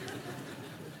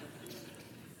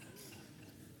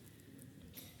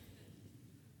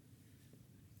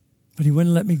 But he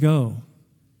wouldn't let me go.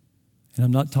 And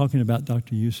I'm not talking about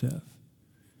Dr. Youssef. I'm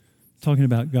talking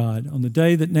about God. On the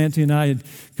day that Nancy and I had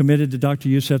committed to Dr.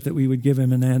 Youssef that we would give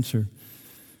him an answer,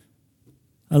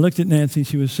 I looked at Nancy.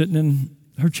 She was sitting in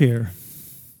her chair.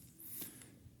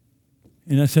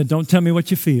 And I said, don't tell me what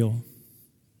you feel.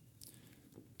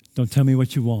 Don't tell me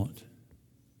what you want.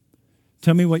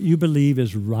 Tell me what you believe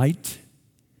is right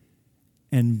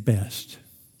and best.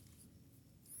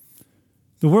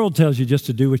 The world tells you just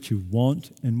to do what you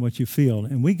want and what you feel.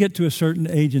 And we get to a certain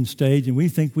age and stage and we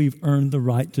think we've earned the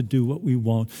right to do what we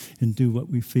want and do what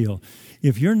we feel.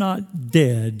 If you're not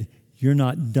dead, you're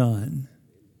not done.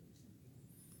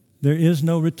 There is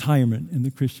no retirement in the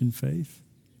Christian faith.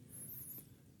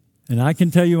 And I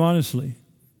can tell you honestly,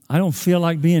 I don't feel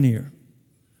like being here.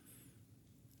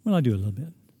 Well, I do a little bit.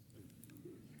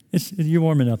 You're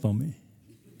warming up on me.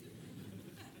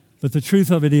 But the truth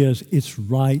of it is, it's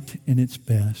right and it's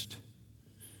best.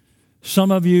 Some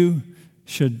of you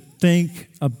should think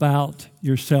about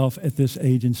yourself at this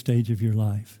age and stage of your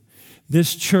life.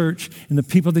 This church and the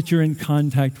people that you're in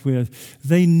contact with,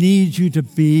 they need you to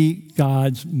be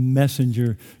God's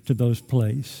messenger to those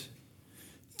places.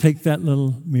 Take that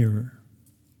little mirror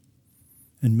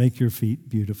and make your feet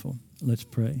beautiful. Let's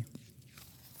pray.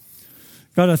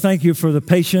 God, I thank you for the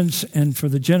patience and for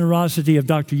the generosity of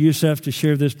Dr. Youssef to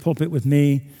share this pulpit with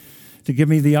me, to give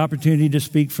me the opportunity to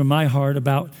speak from my heart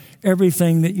about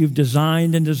everything that you've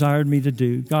designed and desired me to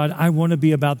do. God, I want to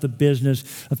be about the business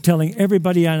of telling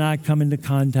everybody I come into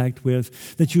contact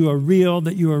with that you are real,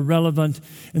 that you are relevant,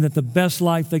 and that the best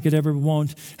life they could ever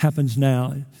want happens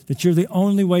now, that you're the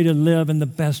only way to live and the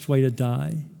best way to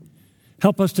die.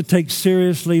 Help us to take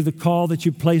seriously the call that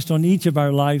you placed on each of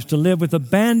our lives to live with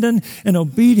abandon and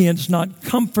obedience, not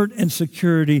comfort and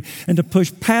security, and to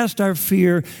push past our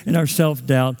fear and our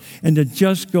self-doubt, and to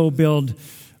just go build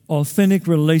authentic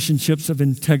relationships of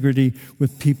integrity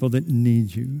with people that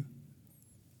need you.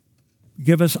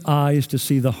 Give us eyes to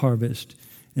see the harvest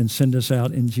and send us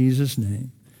out in Jesus'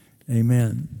 name.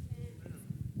 Amen.